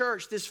the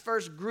church, this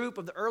first group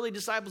of the early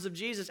disciples of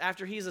Jesus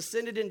after he's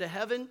ascended into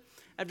heaven,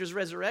 after his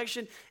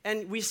resurrection.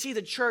 And we see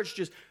the church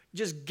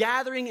just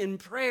gathering in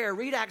prayer.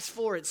 Read Acts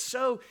 4. It's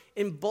so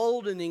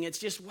emboldening. It's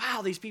just,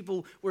 wow, these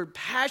people were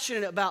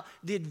passionate about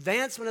the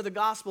advancement of the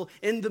gospel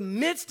in the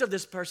midst of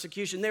this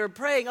persecution. They were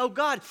praying, oh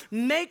God,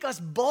 make us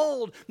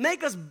bold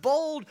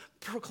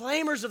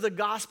proclaimers of the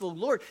gospel.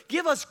 Lord,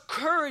 give us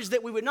courage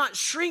that we would not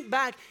shrink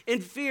back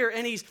in fear.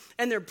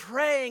 And they're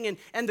praying,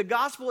 and the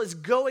gospel is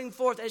going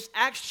forth. As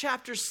Acts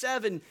chapter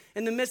 7,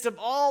 in the midst of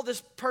all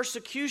this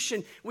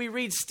persecution, we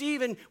read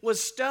Stephen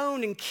was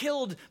stoned and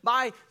killed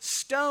by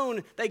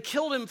stone. They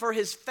killed him for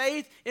his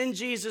faith in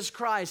Jesus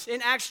Christ.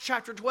 In Acts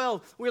chapter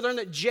 12, we learn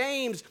that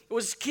James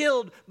was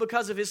killed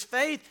because of his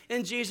faith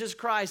in Jesus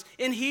Christ.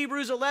 In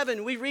Hebrews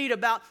 11, we read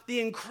about the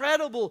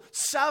incredible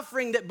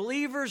suffering that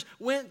believers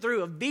went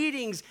through of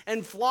beatings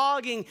and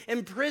flogging,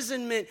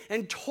 imprisonment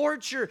and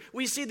torture.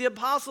 We see the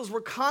apostles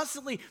were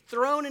constantly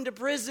thrown into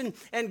prison,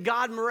 and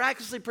God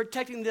miraculously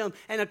protecting them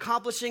and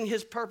accomplishing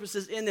his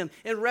purposes in them.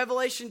 In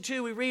Revelation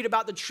 2, we read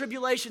about the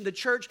tribulation the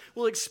church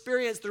will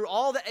experience through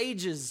all the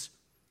ages.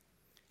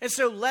 And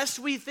so, lest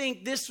we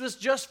think this was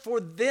just for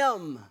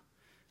them,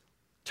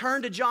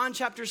 turn to John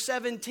chapter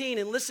 17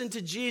 and listen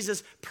to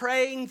Jesus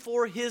praying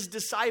for his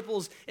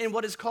disciples in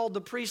what is called the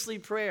priestly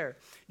prayer.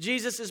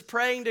 Jesus is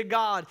praying to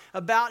God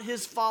about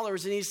his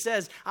followers, and he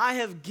says, I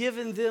have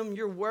given them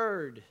your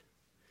word,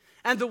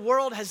 and the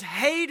world has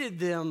hated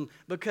them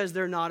because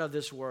they're not of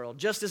this world,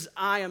 just as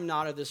I am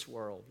not of this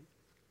world.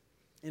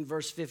 In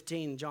verse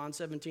 15, John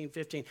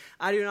 17:15,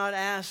 I do not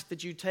ask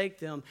that you take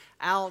them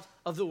out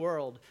of the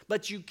world,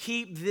 but you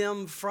keep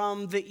them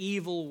from the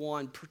evil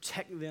one.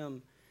 Protect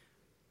them.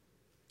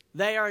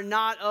 They are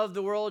not of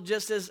the world,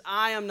 just as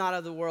I am not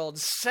of the world.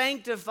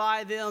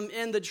 Sanctify them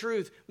in the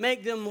truth.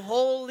 Make them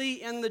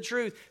holy in the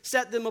truth.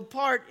 Set them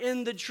apart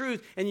in the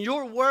truth. And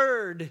your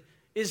word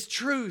is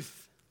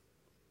truth.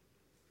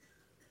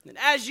 And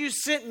as you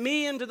sent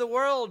me into the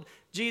world,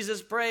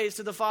 Jesus prays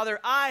to the Father,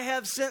 I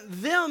have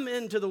sent them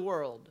into the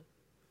world.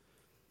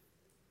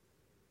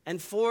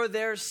 And for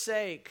their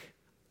sake,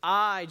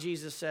 I,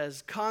 Jesus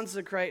says,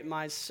 consecrate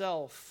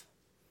myself,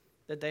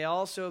 that they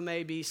also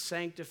may be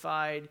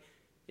sanctified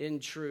in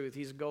truth.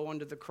 He's going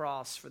to the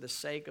cross for the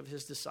sake of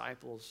his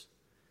disciples.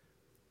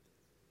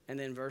 And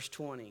then verse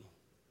 20.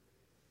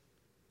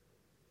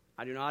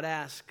 I do not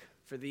ask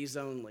for these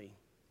only,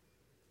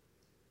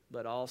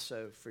 but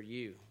also for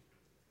you,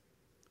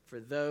 for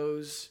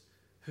those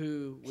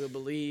who will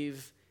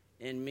believe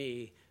in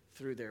me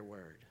through their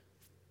word.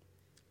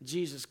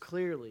 Jesus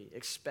clearly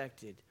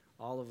expected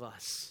all of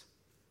us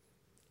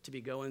to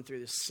be going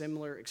through the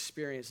similar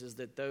experiences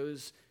that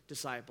those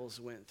disciples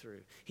went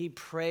through. He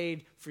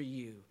prayed for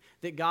you,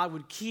 that God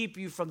would keep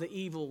you from the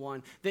evil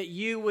one, that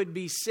you would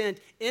be sent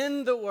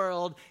in the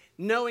world,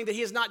 knowing that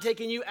he has not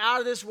taken you out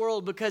of this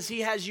world because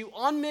he has you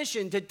on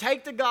mission to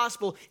take the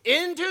gospel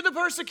into the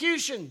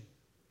persecution,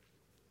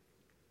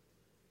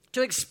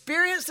 to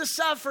experience the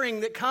suffering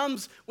that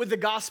comes with the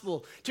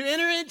gospel, to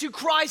enter into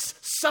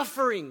Christ's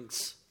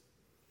sufferings.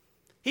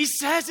 He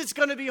says it's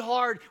going to be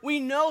hard. We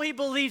know he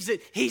believes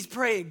it. He's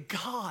praying,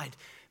 God,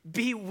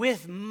 be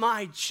with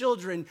my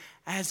children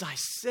as I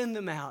send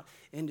them out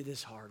into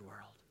this hard world.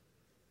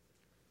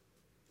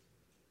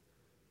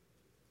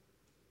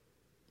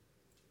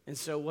 And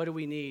so what do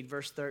we need?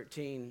 Verse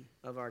 13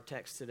 of our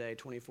text today,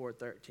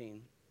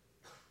 24:13.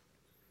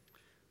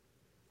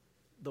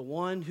 The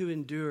one who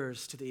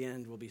endures to the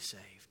end will be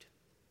saved.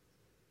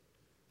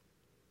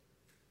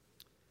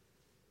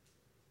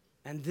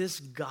 And this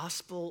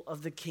gospel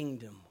of the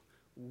kingdom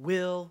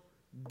will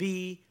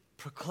be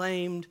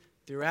proclaimed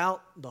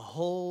throughout the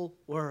whole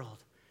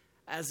world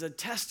as a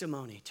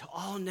testimony to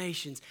all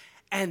nations,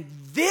 and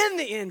then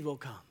the end will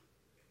come.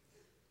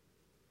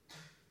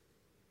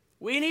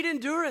 We need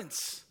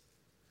endurance.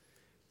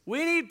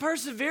 We need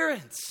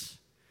perseverance.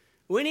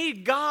 We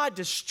need God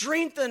to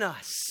strengthen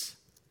us.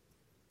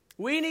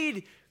 We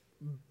need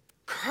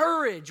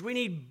courage. We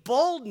need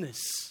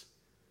boldness.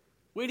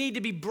 We need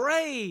to be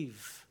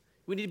brave.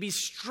 We need to be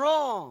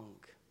strong.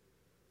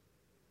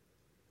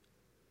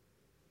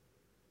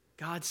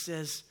 God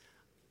says,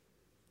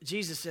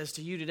 Jesus says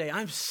to you today,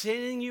 I'm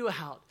sending you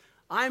out.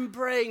 I'm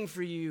praying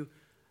for you.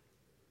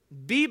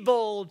 Be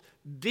bold.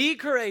 Be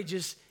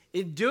courageous.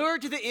 Endure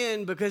to the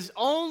end, because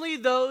only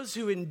those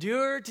who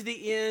endure to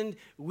the end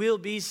will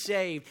be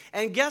saved.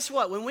 And guess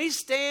what? When we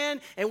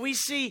stand and we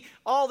see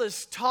all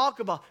this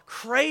talk about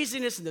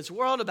craziness in this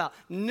world, about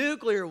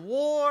nuclear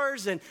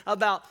wars and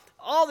about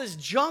all this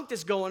junk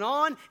that's going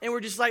on, and we're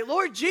just like,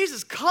 Lord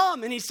Jesus,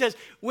 come. And he says,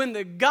 when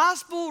the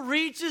gospel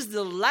reaches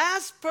the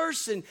last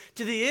person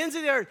to the ends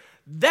of the earth,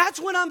 that's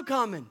when I'm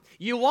coming.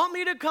 You want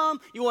me to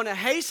come? You want to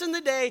hasten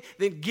the day?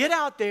 Then get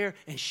out there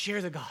and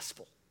share the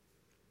gospel.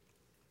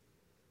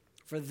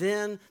 For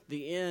then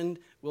the end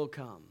will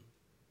come.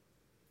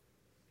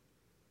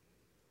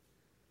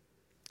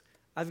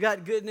 I've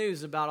got good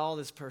news about all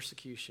this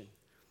persecution.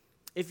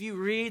 If you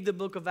read the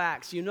book of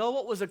Acts, you know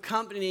what was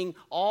accompanying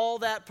all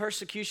that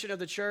persecution of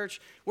the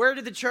church? Where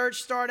did the church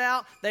start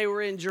out? They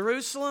were in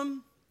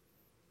Jerusalem.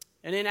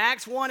 And in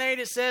Acts 1:8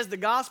 it says the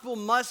gospel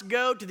must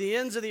go to the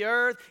ends of the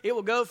earth. It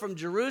will go from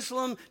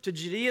Jerusalem to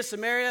Judea,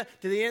 Samaria,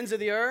 to the ends of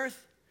the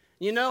earth.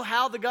 You know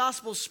how the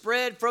gospel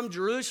spread from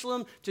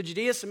Jerusalem to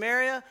Judea,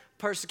 Samaria?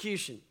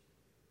 Persecution.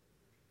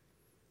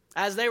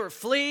 As they were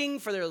fleeing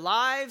for their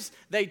lives,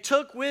 they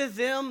took with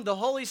them the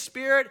Holy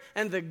Spirit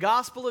and the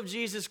gospel of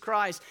Jesus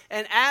Christ.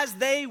 And as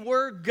they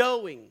were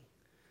going,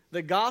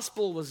 the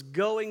gospel was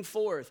going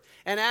forth.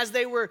 And as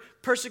they were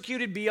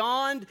persecuted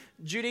beyond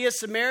Judea,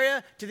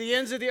 Samaria, to the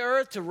ends of the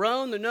earth, to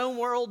Rome, the known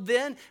world,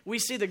 then we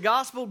see the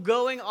gospel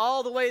going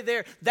all the way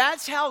there.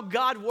 That's how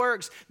God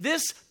works.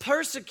 This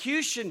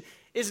persecution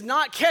is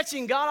not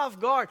catching God off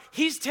guard.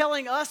 He's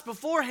telling us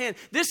beforehand,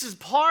 this is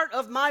part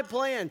of my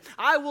plan.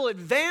 I will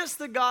advance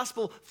the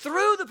gospel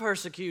through the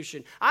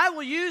persecution. I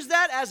will use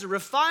that as a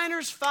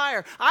refiner's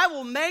fire. I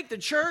will make the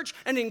church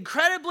an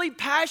incredibly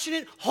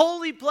passionate,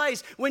 holy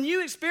place. When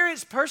you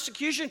experience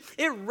persecution,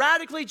 it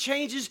radically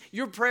changes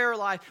your prayer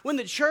life. When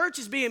the church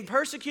is being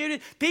persecuted,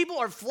 people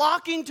are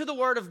flocking to the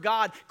word of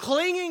God,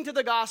 clinging to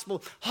the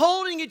gospel,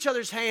 holding each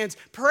other's hands,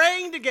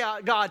 praying to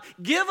God,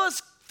 give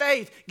us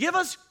faith, give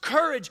us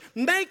courage,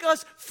 make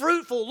us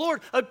fruitful.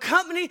 Lord,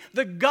 accompany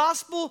the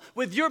gospel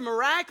with your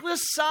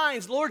miraculous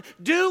signs. Lord,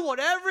 do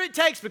whatever it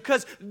takes,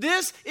 because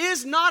this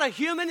is not a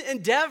human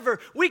endeavor.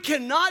 We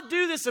cannot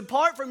do this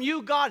apart from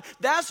you, God.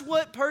 That's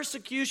what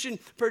persecution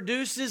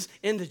produces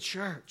in the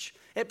church.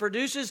 It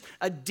produces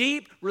a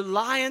deep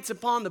reliance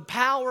upon the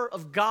power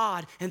of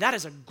God, and that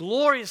is a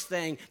glorious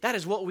thing. That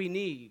is what we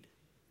need.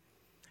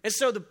 And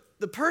so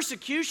the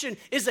persecution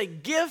is a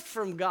gift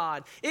from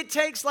God. It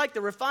takes, like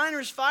the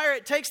refiner's fire,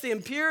 it takes the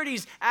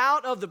impurities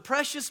out of the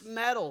precious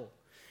metal.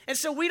 And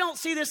so we don't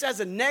see this as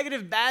a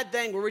negative, bad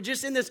thing where we're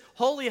just in this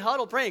holy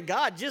huddle praying,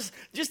 God, just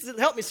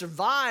help me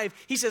survive.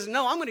 He says,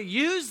 no, I'm going to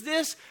use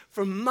this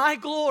for my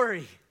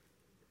glory.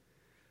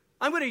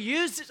 I'm going to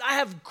use this. I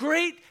have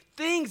great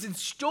things in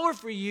store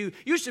for you.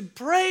 You should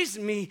praise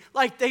me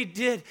like they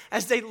did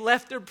as they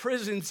left their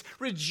prisons,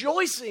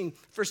 rejoicing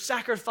for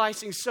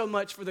sacrificing so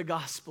much for the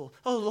gospel.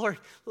 Oh, Lord,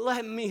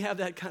 let me have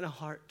that kind of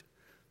heart.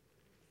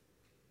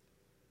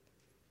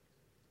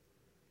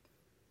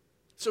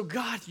 So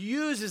God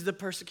uses the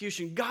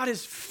persecution. God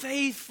is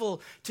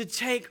faithful to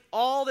take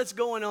all that's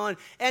going on,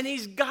 and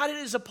He's got it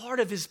as a part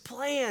of His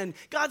plan.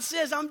 God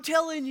says, I'm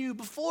telling you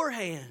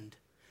beforehand,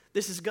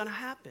 this is going to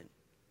happen.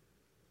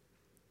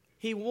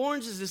 He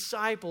warns His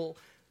disciple,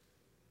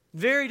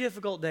 very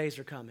difficult days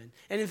are coming.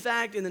 And in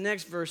fact, in the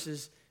next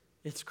verses,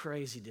 it's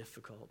crazy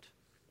difficult.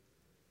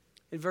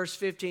 In verse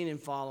 15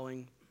 and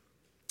following,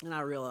 and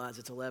I realize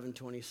it's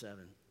 11:27.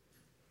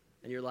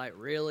 And you're like,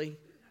 really?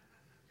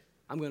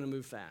 I'm going to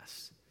move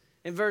fast.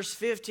 In verse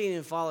 15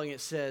 and following, it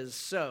says,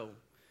 so,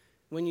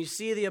 when you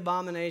see the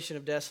abomination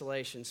of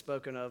desolation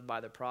spoken of by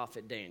the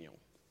prophet Daniel.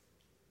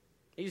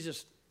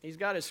 He's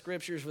got his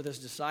scriptures with his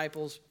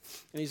disciples,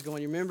 and he's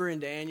going, you remember in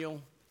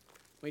Daniel,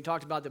 when he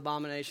talked about the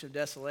abomination of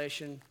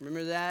desolation,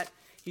 remember that?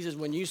 He says,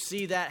 when you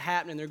see that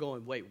happening, they're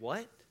going, wait,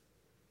 what?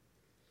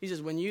 He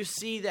says, when you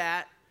see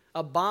that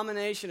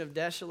abomination of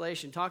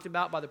desolation talked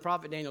about by the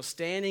prophet Daniel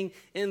standing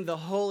in the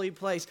holy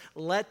place,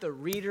 let the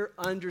reader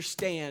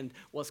understand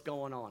what's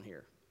going on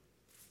here.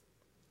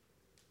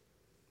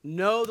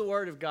 Know the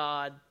word of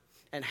God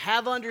and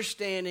have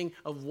understanding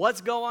of what's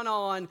going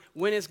on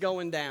when it's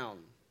going down.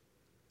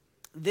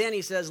 Then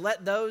he says,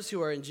 let those who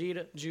are in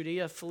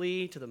Judea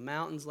flee to the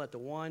mountains. Let the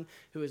one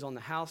who is on the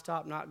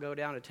housetop not go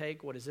down to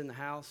take what is in the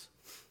house.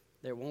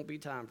 There won't be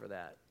time for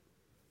that.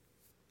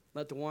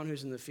 Let the one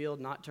who's in the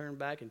field not turn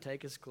back and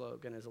take his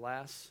cloak and his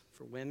lass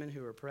for women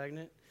who are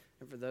pregnant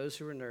and for those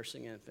who are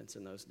nursing infants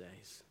in those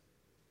days.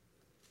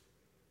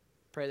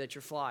 Pray that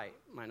your flight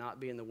might not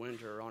be in the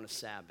winter or on a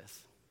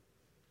Sabbath,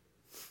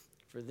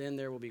 for then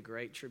there will be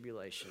great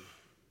tribulation,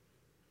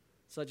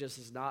 such as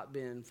has not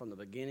been from the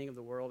beginning of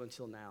the world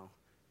until now,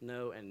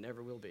 no, and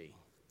never will be.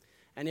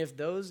 And if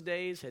those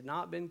days had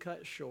not been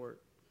cut short,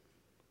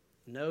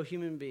 no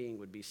human being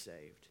would be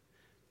saved.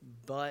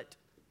 But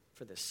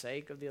for the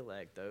sake of the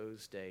elect,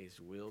 those days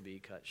will be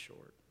cut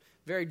short.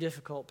 Very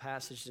difficult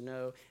passage to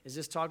know. Is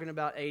this talking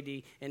about AD?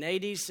 In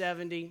AD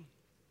 70,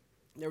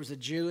 there was a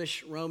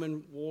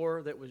Jewish-Roman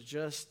war that was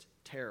just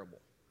terrible.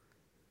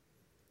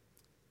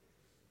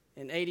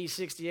 In AD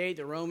 68,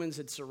 the Romans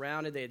had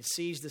they had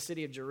seized the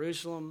city of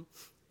Jerusalem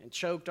and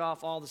choked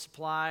off all the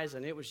supplies,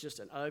 and it was just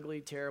an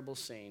ugly, terrible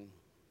scene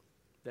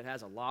that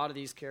has a lot of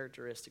these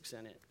characteristics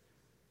in it.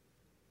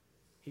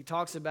 He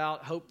talks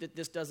about hope that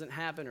this doesn't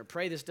happen or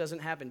pray this doesn't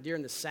happen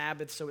during the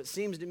Sabbath. So it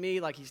seems to me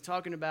like he's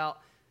talking about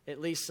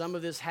at least some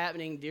of this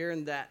happening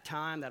during that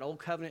time, that old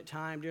covenant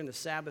time, during the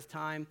Sabbath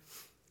time.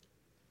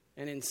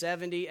 And in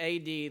 70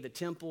 AD, the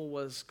temple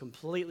was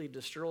completely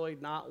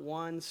destroyed. Not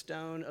one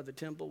stone of the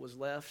temple was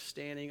left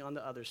standing on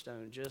the other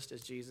stone, just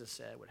as Jesus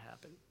said would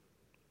happen.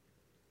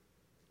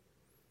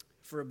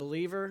 For a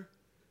believer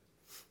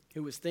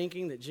who was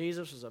thinking that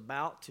Jesus was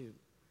about to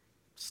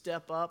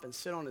step up and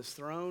sit on his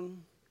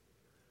throne,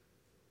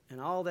 and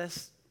all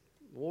this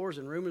wars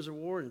and rumors of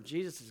war, and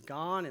Jesus is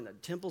gone, and the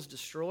temple's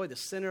destroyed, the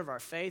center of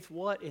our faith.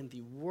 What in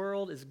the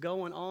world is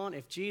going on?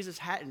 If Jesus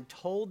hadn't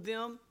told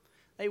them,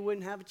 they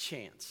wouldn't have a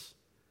chance.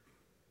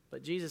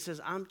 But Jesus says,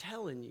 I'm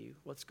telling you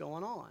what's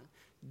going on.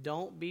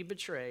 Don't be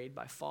betrayed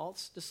by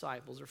false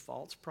disciples or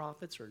false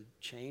prophets or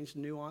changed,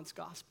 nuanced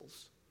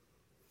gospels.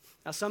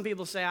 Now, some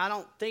people say, I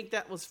don't think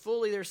that was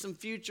fully. There's some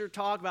future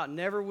talk about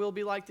never will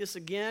be like this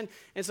again.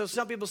 And so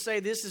some people say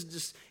this is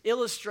just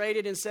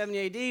illustrated in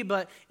 70 AD,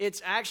 but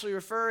it's actually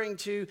referring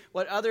to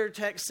what other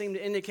texts seem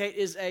to indicate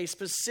is a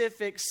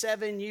specific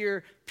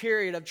 7-year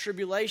period of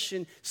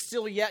tribulation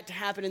still yet to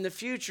happen in the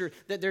future,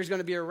 that there's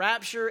going to be a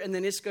rapture, and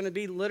then it's going to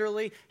be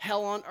literally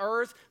hell on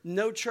earth,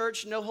 no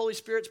church, no Holy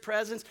Spirit's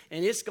presence,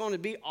 and it's going to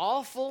be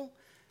awful.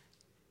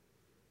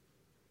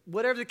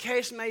 Whatever the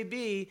case may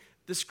be,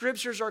 the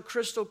scriptures are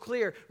crystal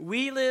clear.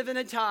 We live in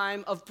a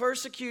time of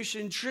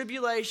persecution,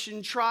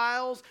 tribulation,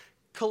 trials,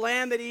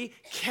 calamity,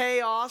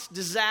 chaos,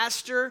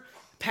 disaster,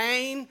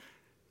 pain.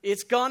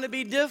 It's going to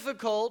be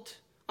difficult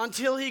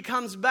until he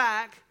comes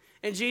back.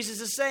 And Jesus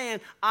is saying,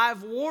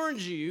 I've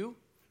warned you.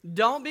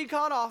 Don't be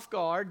caught off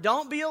guard.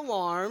 Don't be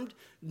alarmed.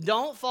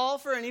 Don't fall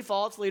for any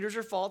false leaders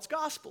or false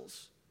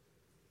gospels.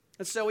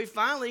 And so we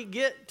finally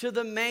get to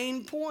the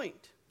main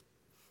point.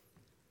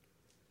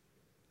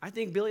 I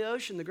think Billy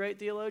Ocean, the great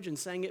theologian,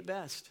 sang it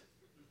best.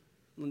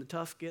 When the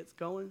tough gets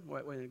going,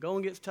 when the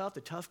going gets tough, the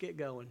tough get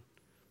going.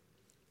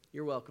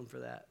 You're welcome for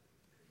that.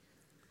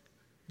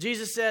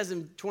 Jesus says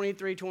in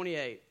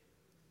 23:28,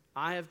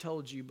 I have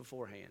told you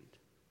beforehand.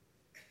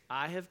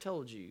 I have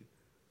told you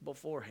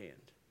beforehand.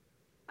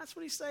 That's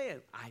what he's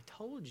saying. I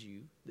told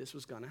you this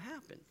was going to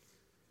happen.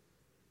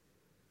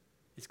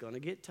 It's going to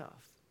get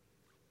tough.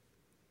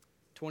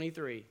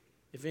 23,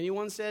 if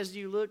anyone says to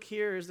you, look,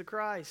 here is the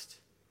Christ.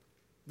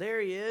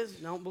 There he is.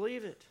 Don't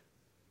believe it.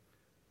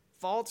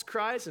 False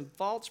Christs and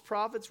false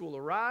prophets will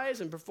arise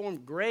and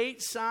perform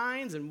great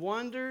signs and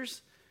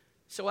wonders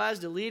so as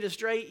to lead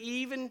astray,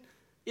 even,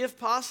 if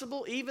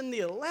possible, even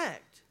the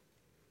elect.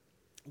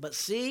 But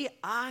see,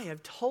 I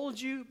have told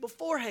you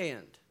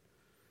beforehand.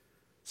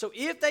 So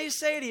if they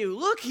say to you,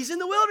 look, he's in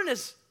the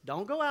wilderness,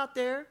 don't go out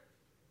there.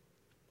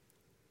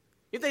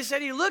 If they say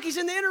to you, look, he's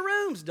in the inner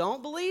rooms,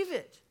 don't believe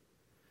it.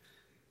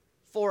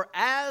 For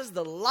as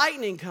the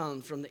lightning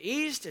comes from the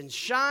east and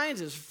shines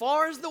as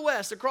far as the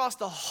west across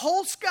the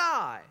whole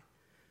sky,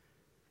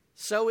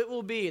 so it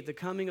will be at the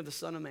coming of the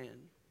Son of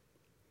Man.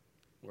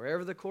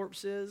 Wherever the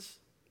corpse is,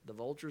 the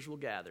vultures will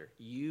gather.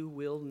 You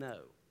will know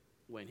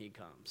when he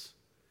comes.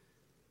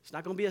 It's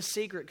not going to be a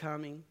secret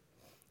coming.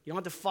 You don't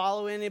have to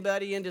follow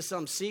anybody into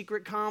some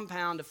secret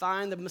compound to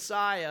find the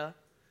Messiah.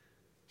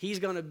 He's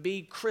going to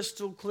be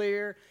crystal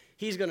clear.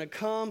 He's going to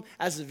come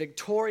as a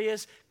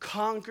victorious,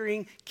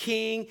 conquering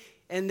king.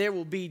 And there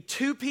will be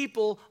two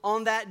people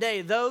on that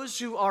day. Those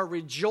who are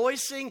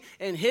rejoicing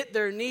and hit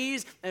their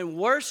knees and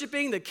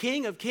worshiping the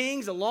King of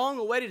Kings, the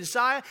long-awaited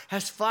Messiah,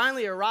 has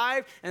finally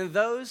arrived. And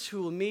those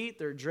who will meet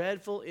their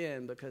dreadful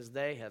end because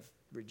they have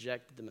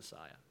rejected the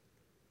Messiah.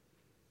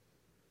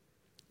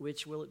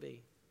 Which will it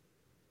be?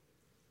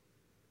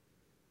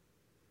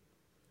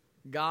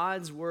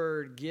 God's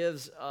word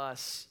gives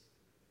us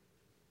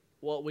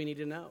what we need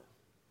to know.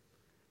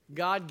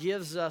 God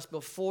gives us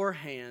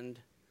beforehand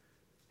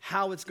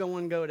how it's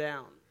going to go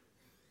down,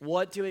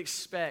 what to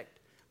expect,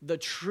 the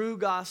true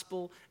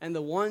gospel and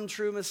the one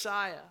true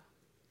Messiah.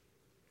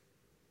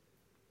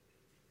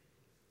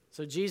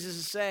 So Jesus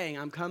is saying,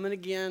 I'm coming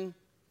again,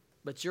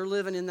 but you're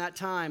living in that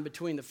time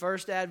between the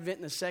first advent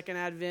and the second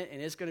advent,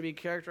 and it's going to be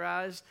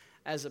characterized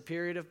as a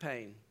period of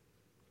pain.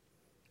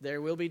 There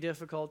will be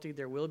difficulty,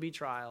 there will be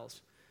trials,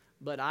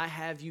 but I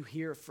have you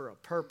here for a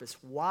purpose.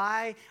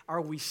 Why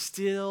are we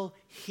still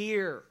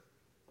here?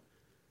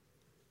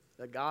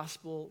 The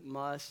gospel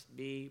must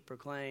be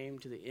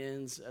proclaimed to the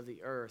ends of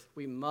the earth.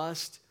 We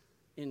must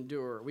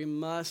endure. We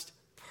must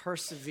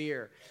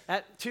persevere.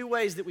 Two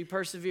ways that we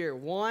persevere.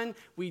 One,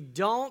 we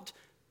don't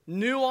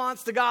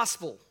nuance the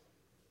gospel.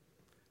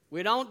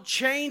 We don't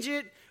change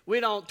it. We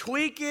don't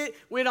tweak it.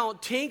 We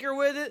don't tinker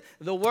with it.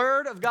 The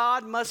word of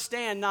God must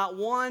stand. Not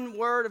one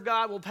word of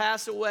God will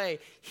pass away.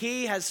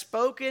 He has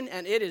spoken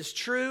and it is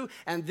true.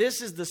 And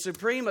this is the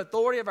supreme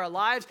authority of our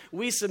lives.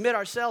 We submit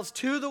ourselves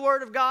to the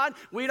word of God.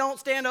 We don't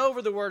stand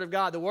over the word of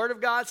God. The word of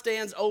God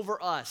stands over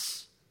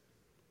us.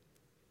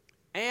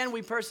 And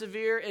we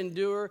persevere,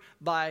 endure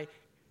by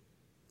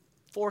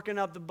forking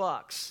up the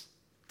bucks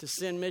to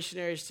send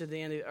missionaries to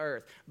the end of the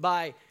earth.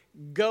 By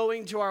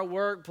going to our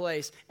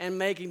workplace and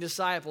making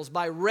disciples,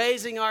 by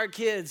raising our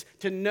kids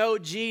to know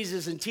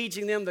Jesus and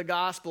teaching them the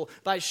gospel,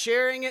 by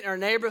sharing it in our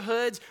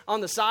neighborhoods,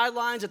 on the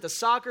sidelines, at the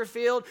soccer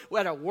field,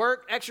 at a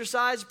work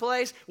exercise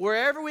place,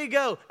 wherever we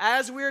go,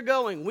 as we're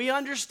going, we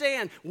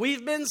understand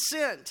we've been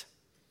sent.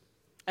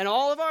 And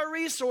all of our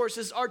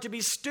resources are to be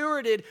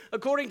stewarded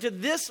according to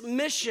this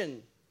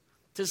mission,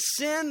 to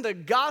send the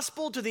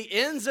gospel to the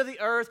ends of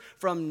the earth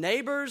from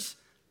neighbors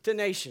to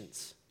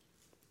nations.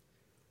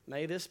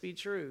 May this be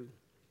true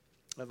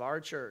of our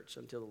church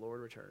until the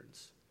Lord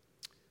returns.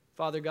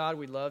 Father God,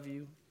 we love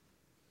you,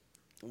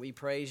 and we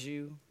praise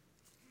you,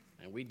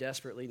 and we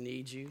desperately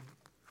need you.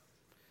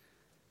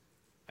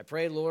 I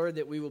pray, Lord,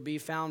 that we will be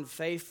found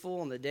faithful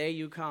on the day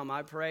you come.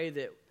 I pray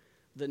that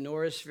the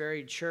Norris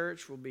Ferry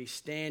Church will be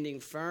standing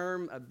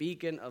firm, a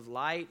beacon of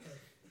light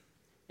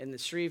in the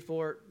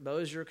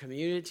Shreveport-Bossier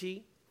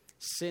community,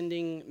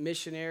 sending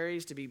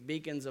missionaries to be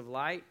beacons of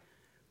light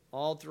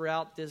all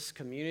throughout this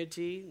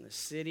community, the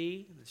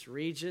city, this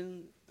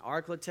region,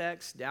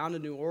 Arklatex, down to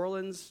New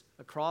Orleans,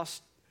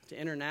 across to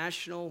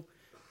international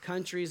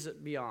countries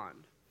beyond.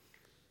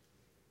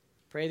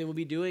 Pray that we'll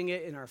be doing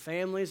it in our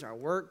families, our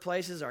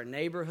workplaces, our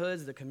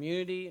neighborhoods, the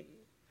community.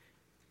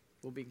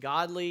 We'll be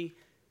godly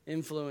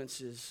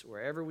influences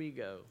wherever we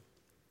go.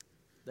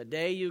 The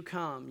day you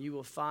come, you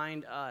will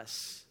find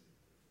us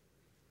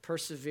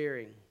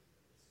persevering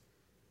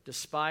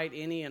despite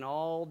any and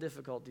all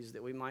difficulties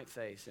that we might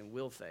face and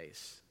will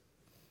face,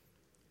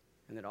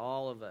 and that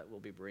all of it will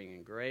be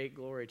bringing great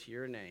glory to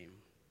your name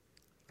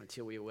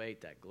until we await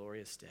that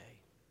glorious day.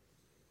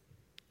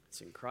 It's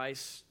in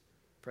Christ's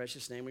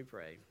precious name we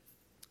pray.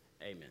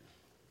 Amen.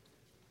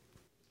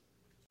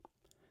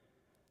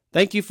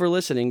 Thank you for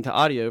listening to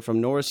audio from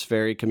Norris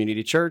Ferry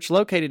Community Church,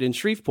 located in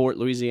Shreveport,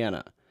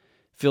 Louisiana.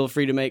 Feel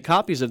free to make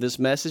copies of this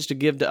message to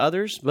give to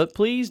others, but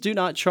please do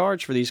not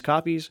charge for these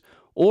copies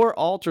or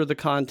alter the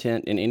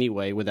content in any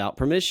way without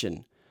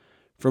permission.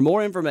 For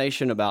more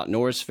information about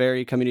Norris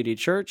Ferry Community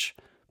Church,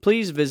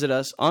 please visit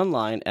us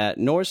online at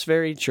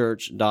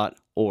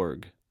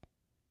norrisferrychurch.org.